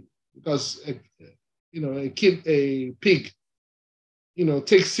because a pig,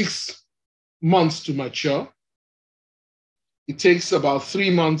 takes 6 months to mature. It takes about 3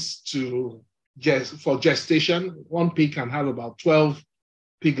 months for gestation. One pig can have about 12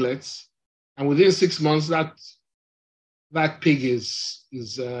 piglets. And within 6 months, that pig is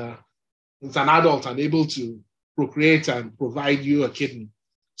an adult and able to procreate and provide you a kidney.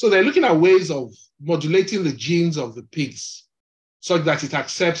 So they're looking at ways of modulating the genes of the pigs such that it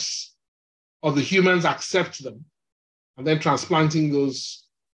accepts, or the humans accept them, and then transplanting those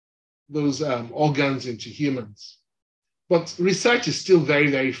organs into humans. But research is still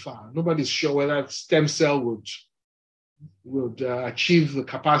very, very far. Nobody's sure whether stem cell would achieve the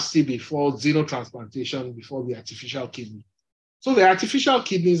capacity before xenotransplantation, before the artificial kidney. So the artificial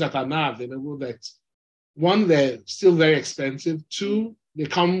kidneys that are now available, that one, they're still very expensive. Two, they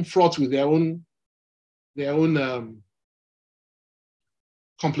come fraught with their own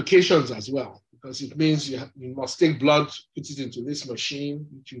complications as well, because it means you must take blood, put it into this machine,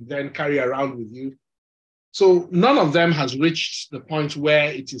 which you then carry around with you. So none of them has reached the point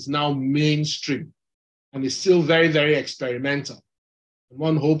where it is now mainstream, and it's still very, very experimental. And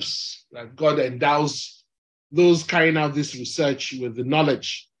one hopes that God endows those carrying out this research with the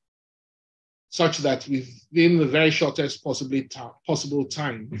knowledge such that within the very shortest possible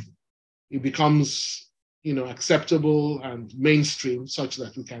time, it becomes acceptable and mainstream, such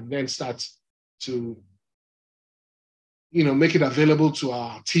that we can then start to make it available to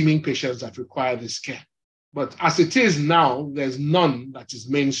our teeming patients that require this care. But as it is now, there's none that is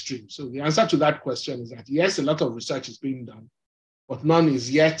mainstream. So the answer to that question is that yes, a lot of research is being done, but none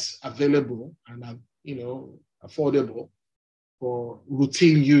is yet available and affordable for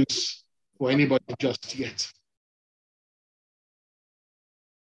routine use for anybody just yet.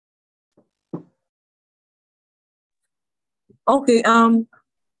 Okay,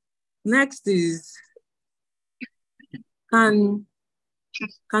 next is, can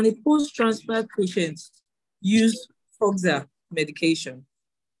a post-transplant patient use FOXA medication?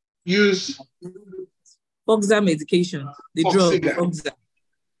 Use FOXA medication, the drug FOXA.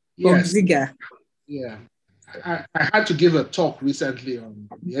 Yes. FOXIGA. Yeah. I had to give a talk recently on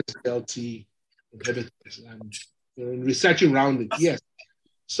the SGLT inhibitors, and in researching around it, yes,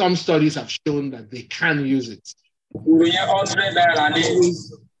 some studies have shown that they can use it. Always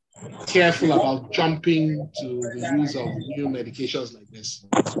careful about jumping to the use of new medications like this.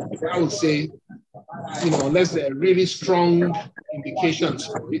 I would say, unless there are really strong indications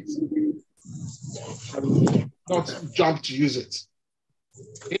for it, I would not jump to use it.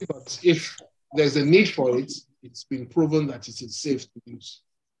 Okay? But if there's a need for it, it's been proven that it is safe to use.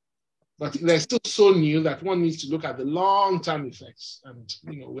 But they're still so new that one needs to look at the long-term effects. And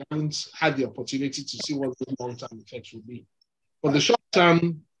we haven't had the opportunity to see what the long-term effects will be. But the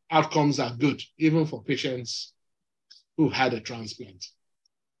short-term outcomes are good, even for patients who had a transplant.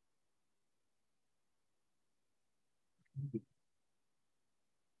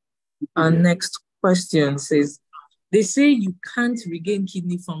 Our next question says, they say you can't regain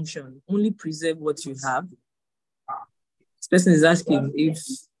kidney function, only preserve what you have. This person is asking if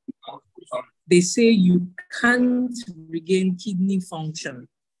they say you can't regain kidney function,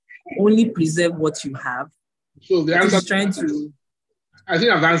 only preserve what you have. So the answer is trying to... I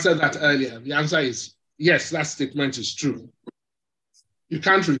think I've answered that earlier. The answer is yes, that statement is true. You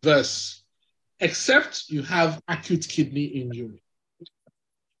can't reverse, except you have acute kidney injury.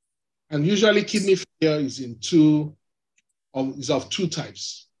 And usually kidney failure is in two is of two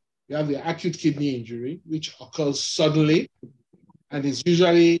types. You have the acute kidney injury, which occurs suddenly and is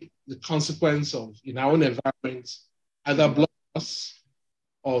usually the consequence of, in our own environment, either blood loss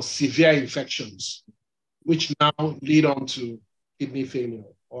or severe infections, which now lead on to kidney failure,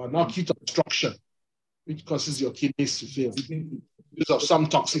 or an acute obstruction, which causes your kidneys to fail. Use of some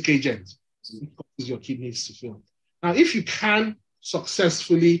toxic agent, which causes your kidneys to fail. Now, if you can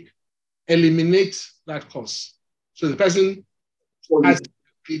successfully eliminate that cause, so the person has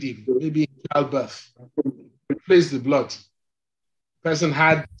bleeding, maybe in childbirth, replace the blood. The person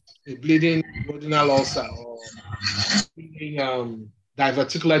had a bleeding duodenal ulcer or bleeding,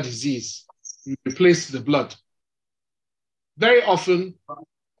 diverticular disease, you replace the blood. Very often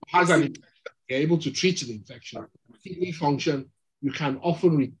has an infection, you're able to treat the infection. Kidney function, you can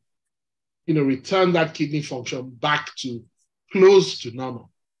often return that kidney function back to close to normal.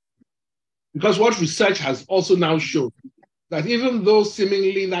 Because what research has also now shown that even though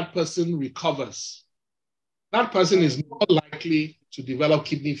seemingly that person recovers, that person is more likely to develop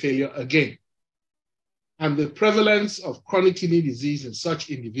kidney failure again. And the prevalence of chronic kidney disease in such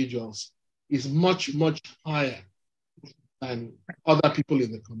individuals is much, much higher than other people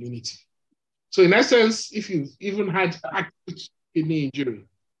in the community. So in essence, if you've even had acute kidney injury,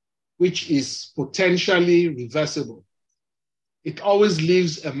 which is potentially reversible, it always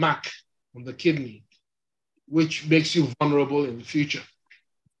leaves a mark on the kidney, which makes you vulnerable in the future.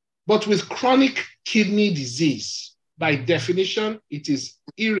 But with chronic kidney disease, by definition, it is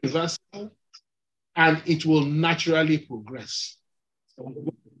irreversible and it will naturally progress. So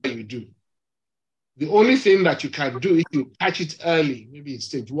what do you do? The only thing that you can do if you catch it early, maybe in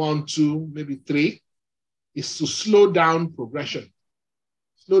stage 1, 2, maybe 3, is to slow down progression.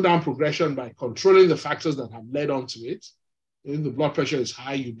 Slow down progression by controlling the factors that have led on to it. If the blood pressure is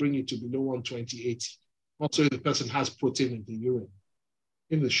high, you bring it to below 120/80. Also, if the person has protein in the urine.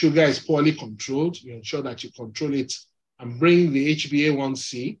 If the sugar is poorly controlled, you ensure that you control it and bring the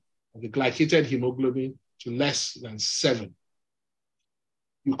HbA1c, or the glycated hemoglobin, to less than 7.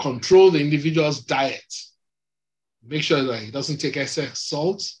 You control the individual's diet. Make sure that he doesn't take excess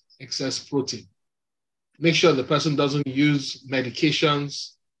salt, excess protein. Make sure the person doesn't use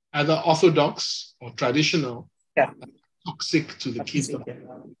medications, either orthodox or traditional, toxic to the kidney.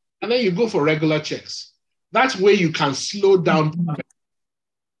 And then you go for regular checks. That way you can slow down,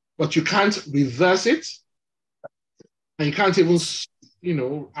 but you can't reverse it, and you can't even,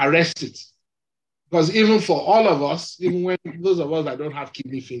 arrest it. Because even for all of us, even when those of us that don't have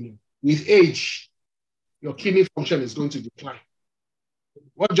kidney failure, with age, your kidney function is going to decline.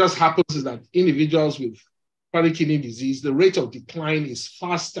 What just happens is that individuals with chronic kidney disease, the rate of decline is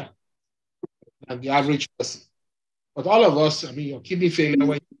faster than the average person. But all of us, your kidney failure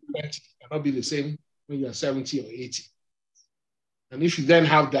when you're 20 cannot be the same when you're 70 or 80. And if you then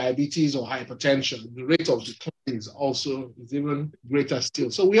have diabetes or hypertension, the rate of decline is even greater still.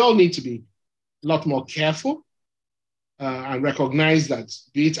 So we all need to be a lot more careful and recognize that,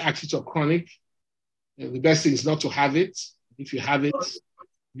 be it acute or chronic, the best thing is not to have it. If you have it,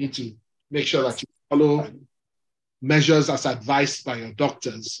 you need to make sure that you follow measures as advised by your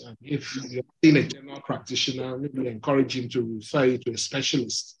doctors. And if you're seeing a general practitioner, maybe encourage him to refer you to a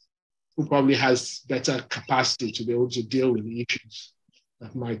specialist who probably has better capacity to be able to deal with the issues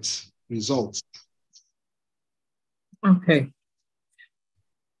that might result. Okay.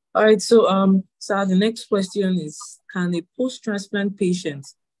 All right, so sir, the next question is, can a post-transplant patient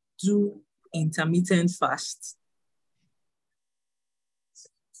do intermittent fast?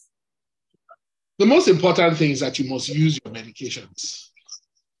 The most important thing is that you must use your medications.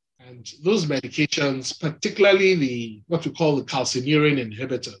 And those medications, particularly what we call the calcineurin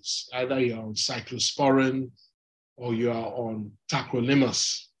inhibitors, either you're on cyclosporin or you are on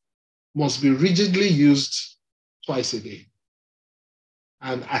tacrolimus, must be rigidly used twice a day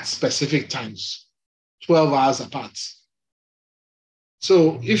and at specific times, 12 hours apart.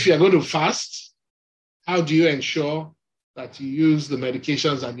 So if you're going to fast, how do you ensure that you use the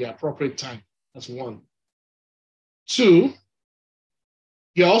medications at the appropriate time? That's 1. 2,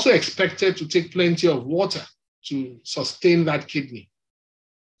 you're also expected to take plenty of water to sustain that kidney.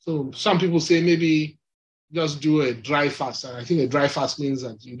 So some people say maybe just do a dry fast. And I think a dry fast means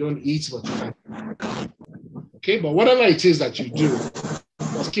that you don't eat, but you can. Okay, but whatever it is that you do,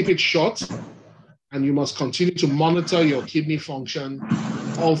 you must keep it short, and you must continue to monitor your kidney function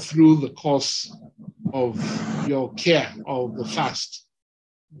all through the course of your care of the fast.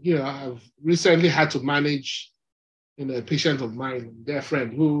 I've recently had to manage a patient of mine, their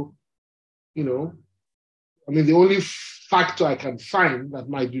friend, who, the only factor I can find that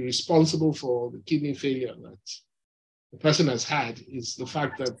might be responsible for the kidney failure that the person has had is the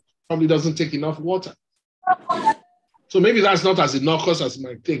fact that probably doesn't take enough water. So maybe that's not as innocuous as you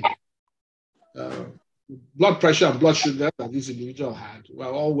might think. Blood pressure and blood sugar that this individual had were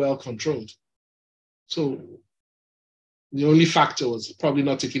all well controlled. So the only factor was probably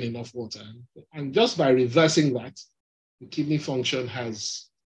not taking enough water. And just by reversing that, the kidney function has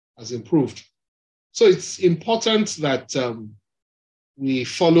improved. So it's important that we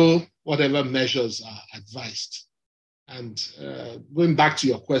follow whatever measures are advised. And going back to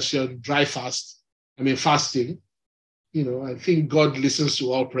your question, fasting, I think God listens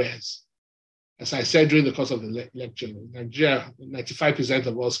to all prayers. As I said during the course of the lecture, in Nigeria, 95%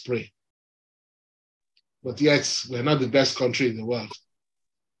 of us pray. But yet, we're not the best country in the world.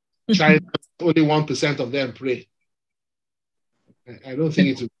 China, only 1% of them pray. I don't think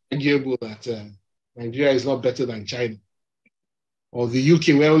it's arguable that Nigeria is not better than China. Or the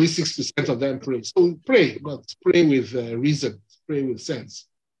UK, where only 6% of them pray. So pray, but pray with reason, pray with sense.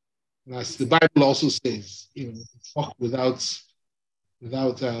 And as the Bible also says, walk without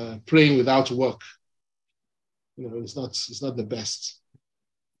praying without work. It's not the best.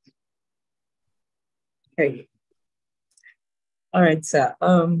 Okay. All right, sir.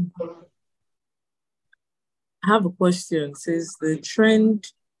 I have a question. It says the trend.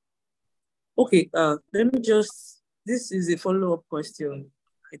 Okay, let me just, this is a follow-up question.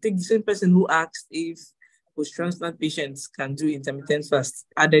 I think the same person who asked if post-transplant patients can do intermittent fast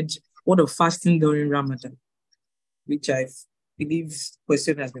added what of fasting during Ramadan, which I believe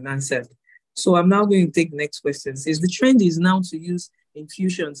question has been answered. So I'm now going to take the next question. It says the trend is now to use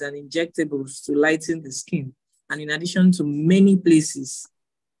infusions and injectables to lighten the skin. And in addition to many places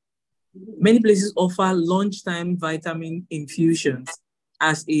offer lunchtime vitamin infusions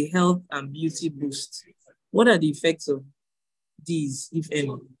as a health and beauty boost. What are the effects of these, if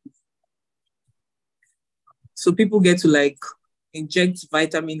any? So people get to inject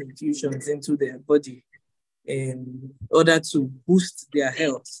vitamin infusions into their body in order to boost their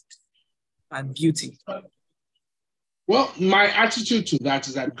health and beauty. Well, my attitude to that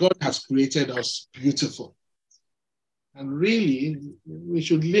is that God has created us beautiful. And really, we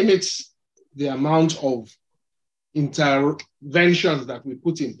should limit the amount of interventions that we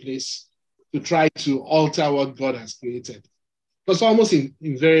put in place to try to alter what God has created. Because almost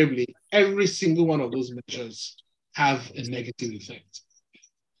invariably, every single one of those measures have a negative effect.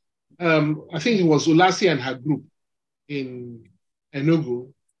 I think it was Ulasi and her group in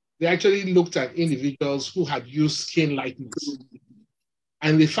Enugu. They actually looked at individuals who had used skin lightness.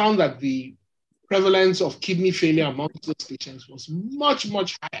 And they found that the prevalence of kidney failure amongst those patients was much,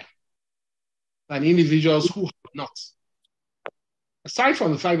 much higher than individuals who had not. Aside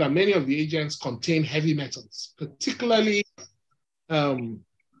from the fact that many of the agents contain heavy metals, particularly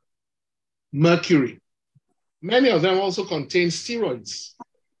mercury, many of them also contain steroids.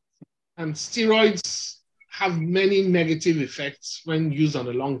 And steroids have many negative effects when used on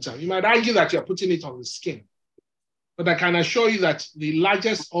the long term. You might argue that you're putting it on the skin, but I can assure you that the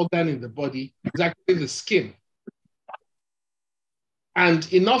largest organ in the body is actually the skin.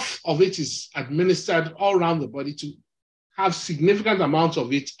 And enough of it is administered all around the body to have significant amounts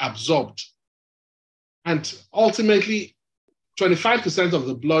of it absorbed. And ultimately, 25% of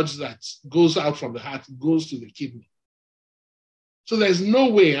the blood that goes out from the heart goes to the kidney. So there's no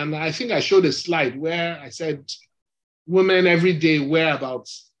way, and I think I showed a slide where I said women every day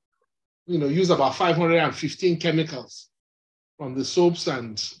use about 515 chemicals from the soaps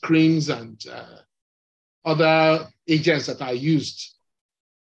and creams and other agents that are used.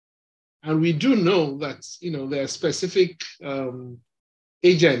 And we do know that, there are specific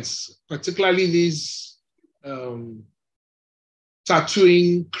agents, particularly these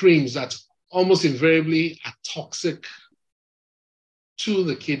tattooing creams that almost invariably are toxic to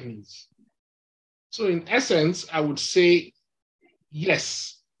the kidneys. So in essence, I would say,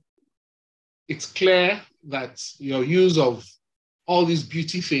 yes, it's clear that your use of all these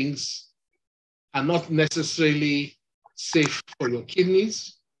beauty things are not necessarily safe for your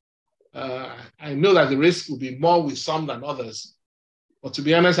kidneys. I know that the risk will be more with some than others, but to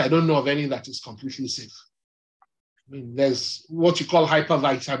be honest, I don't know of any that is completely safe. I mean, there's what you call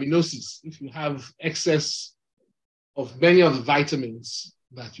hypervitaminosis. If you have excess of many of the vitamins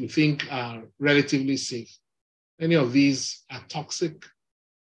that you think are relatively safe, many of these are toxic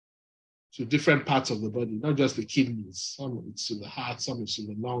to different parts of the body, not just the kidneys. Some it's to the heart, some is to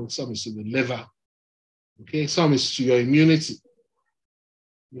the lungs, some is to the liver. Okay, some is to your immunity.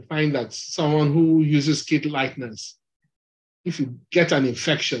 You find that someone who uses kidney lightness, if you get an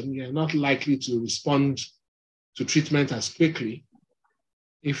infection, you're not likely to respond to treatment as quickly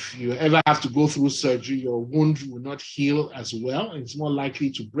If you ever have to go through surgery, your wound will not heal as well. It's more likely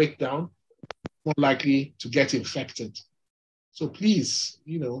to break down, more likely to get infected. So please,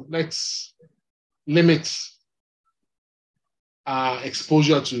 let's limit our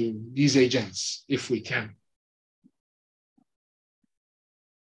exposure to these agents if we can.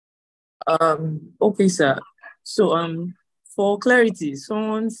 Okay, sir. So for clarity,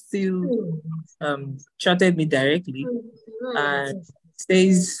 someone still chatted me directly and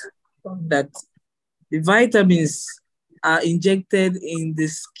says that the vitamins are injected in the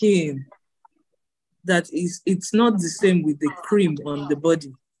skin. It's not the same with the cream on the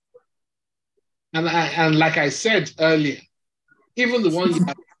body. And like I said earlier, even the one you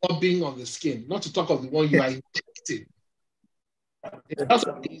are rubbing on the skin, not to talk of the one you are injecting, a lot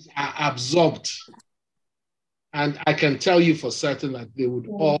of these are absorbed. And I can tell you for certain that they would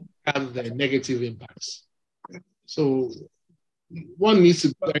all have their negative impacts. So one needs to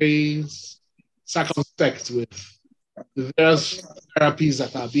be very circumspect with the various therapies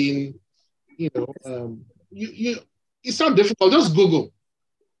that are being, it's not difficult. Just Google.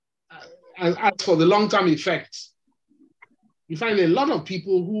 And as for the long-term effects, you find a lot of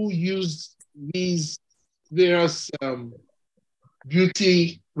people who use these various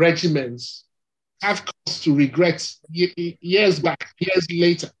beauty regimens have cause to regret years back, years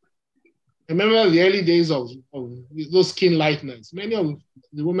later. I remember the early days of those skin lighteners. Many of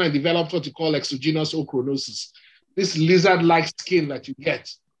the women developed what you call exogenous ochronosis, this lizard-like skin that you get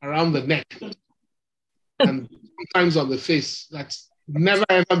around the neck and sometimes on the face that never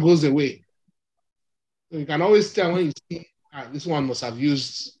ever goes away. So you can always tell when you see, this one must have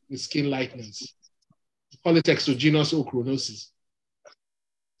used the skin lighteners. We call it exogenous ochronosis.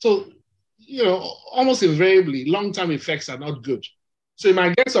 So, almost invariably, long-term effects are not good. So you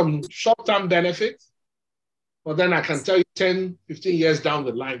might get some short-term benefit, but then I can tell you 10, 15 years down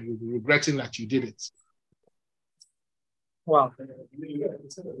the line, you'll be regretting that you did it. Wow.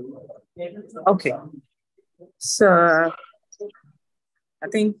 Okay. So I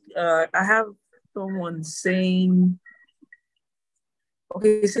think I have someone saying,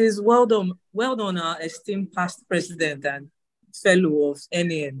 okay, it says, well done, our esteemed past president and fellow of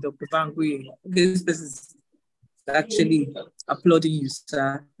NAN, Dr. Bamgboye. This person is actually applauding you,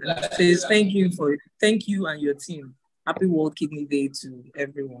 sir. And says, thank you and your team. Happy World Kidney Day to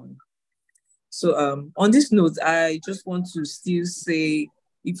everyone. So on this note, I just want to still say,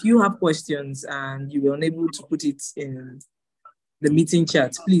 if you have questions and you were unable to put it in the meeting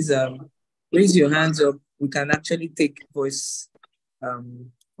chat, please raise your hands up. We can actually take voice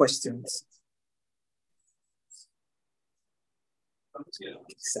questions.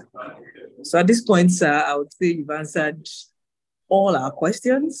 So at this point, sir, I would say you've answered all our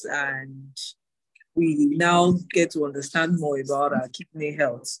questions and we now get to understand more about our kidney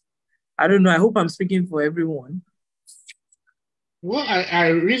health. I don't know, I hope I'm speaking for everyone. Well, I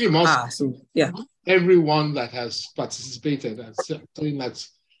really must yeah. Everyone that has participated and saying that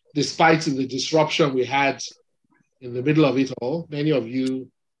despite the disruption we had in the middle of it all, many of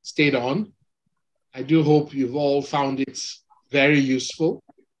you stayed on. I do hope you've all found it very useful,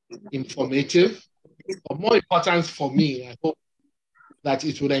 informative, but more important for me, I hope that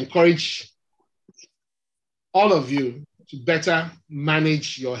it would encourage all of you to better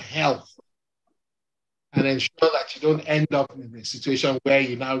manage your health and ensure that you don't end up in a situation where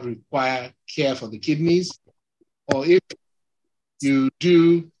you now require care for the kidneys, or if you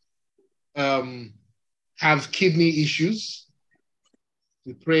do have kidney issues,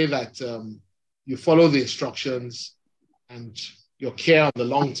 we pray that you follow the instructions and your care on the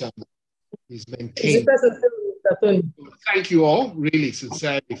long term is maintained. Thank you all, really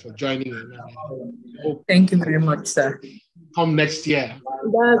sincerely, for joining in. Thank you very much, sir. Come next year.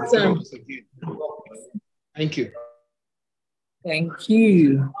 Thank you. Thank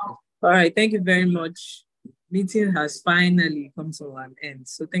you. All right, thank you very much. Meeting has finally come to an end.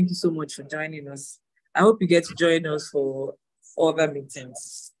 So thank you so much for joining us. I hope you get to join us for other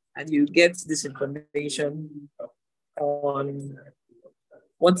meetings and you get this information on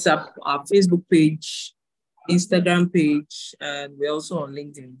WhatsApp, our Facebook page, Instagram page, and we're also on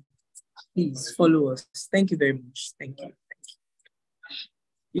LinkedIn. Please follow us. Thank you very much. Thank you.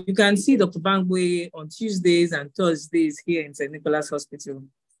 You can see Dr. Bamgboye on Tuesdays and Thursdays here in St. Nicholas Hospital.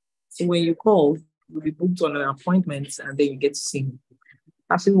 So when you call, you'll be booked on an appointment and then you get to see him.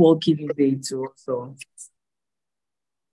 Happy World Kidney Day to also.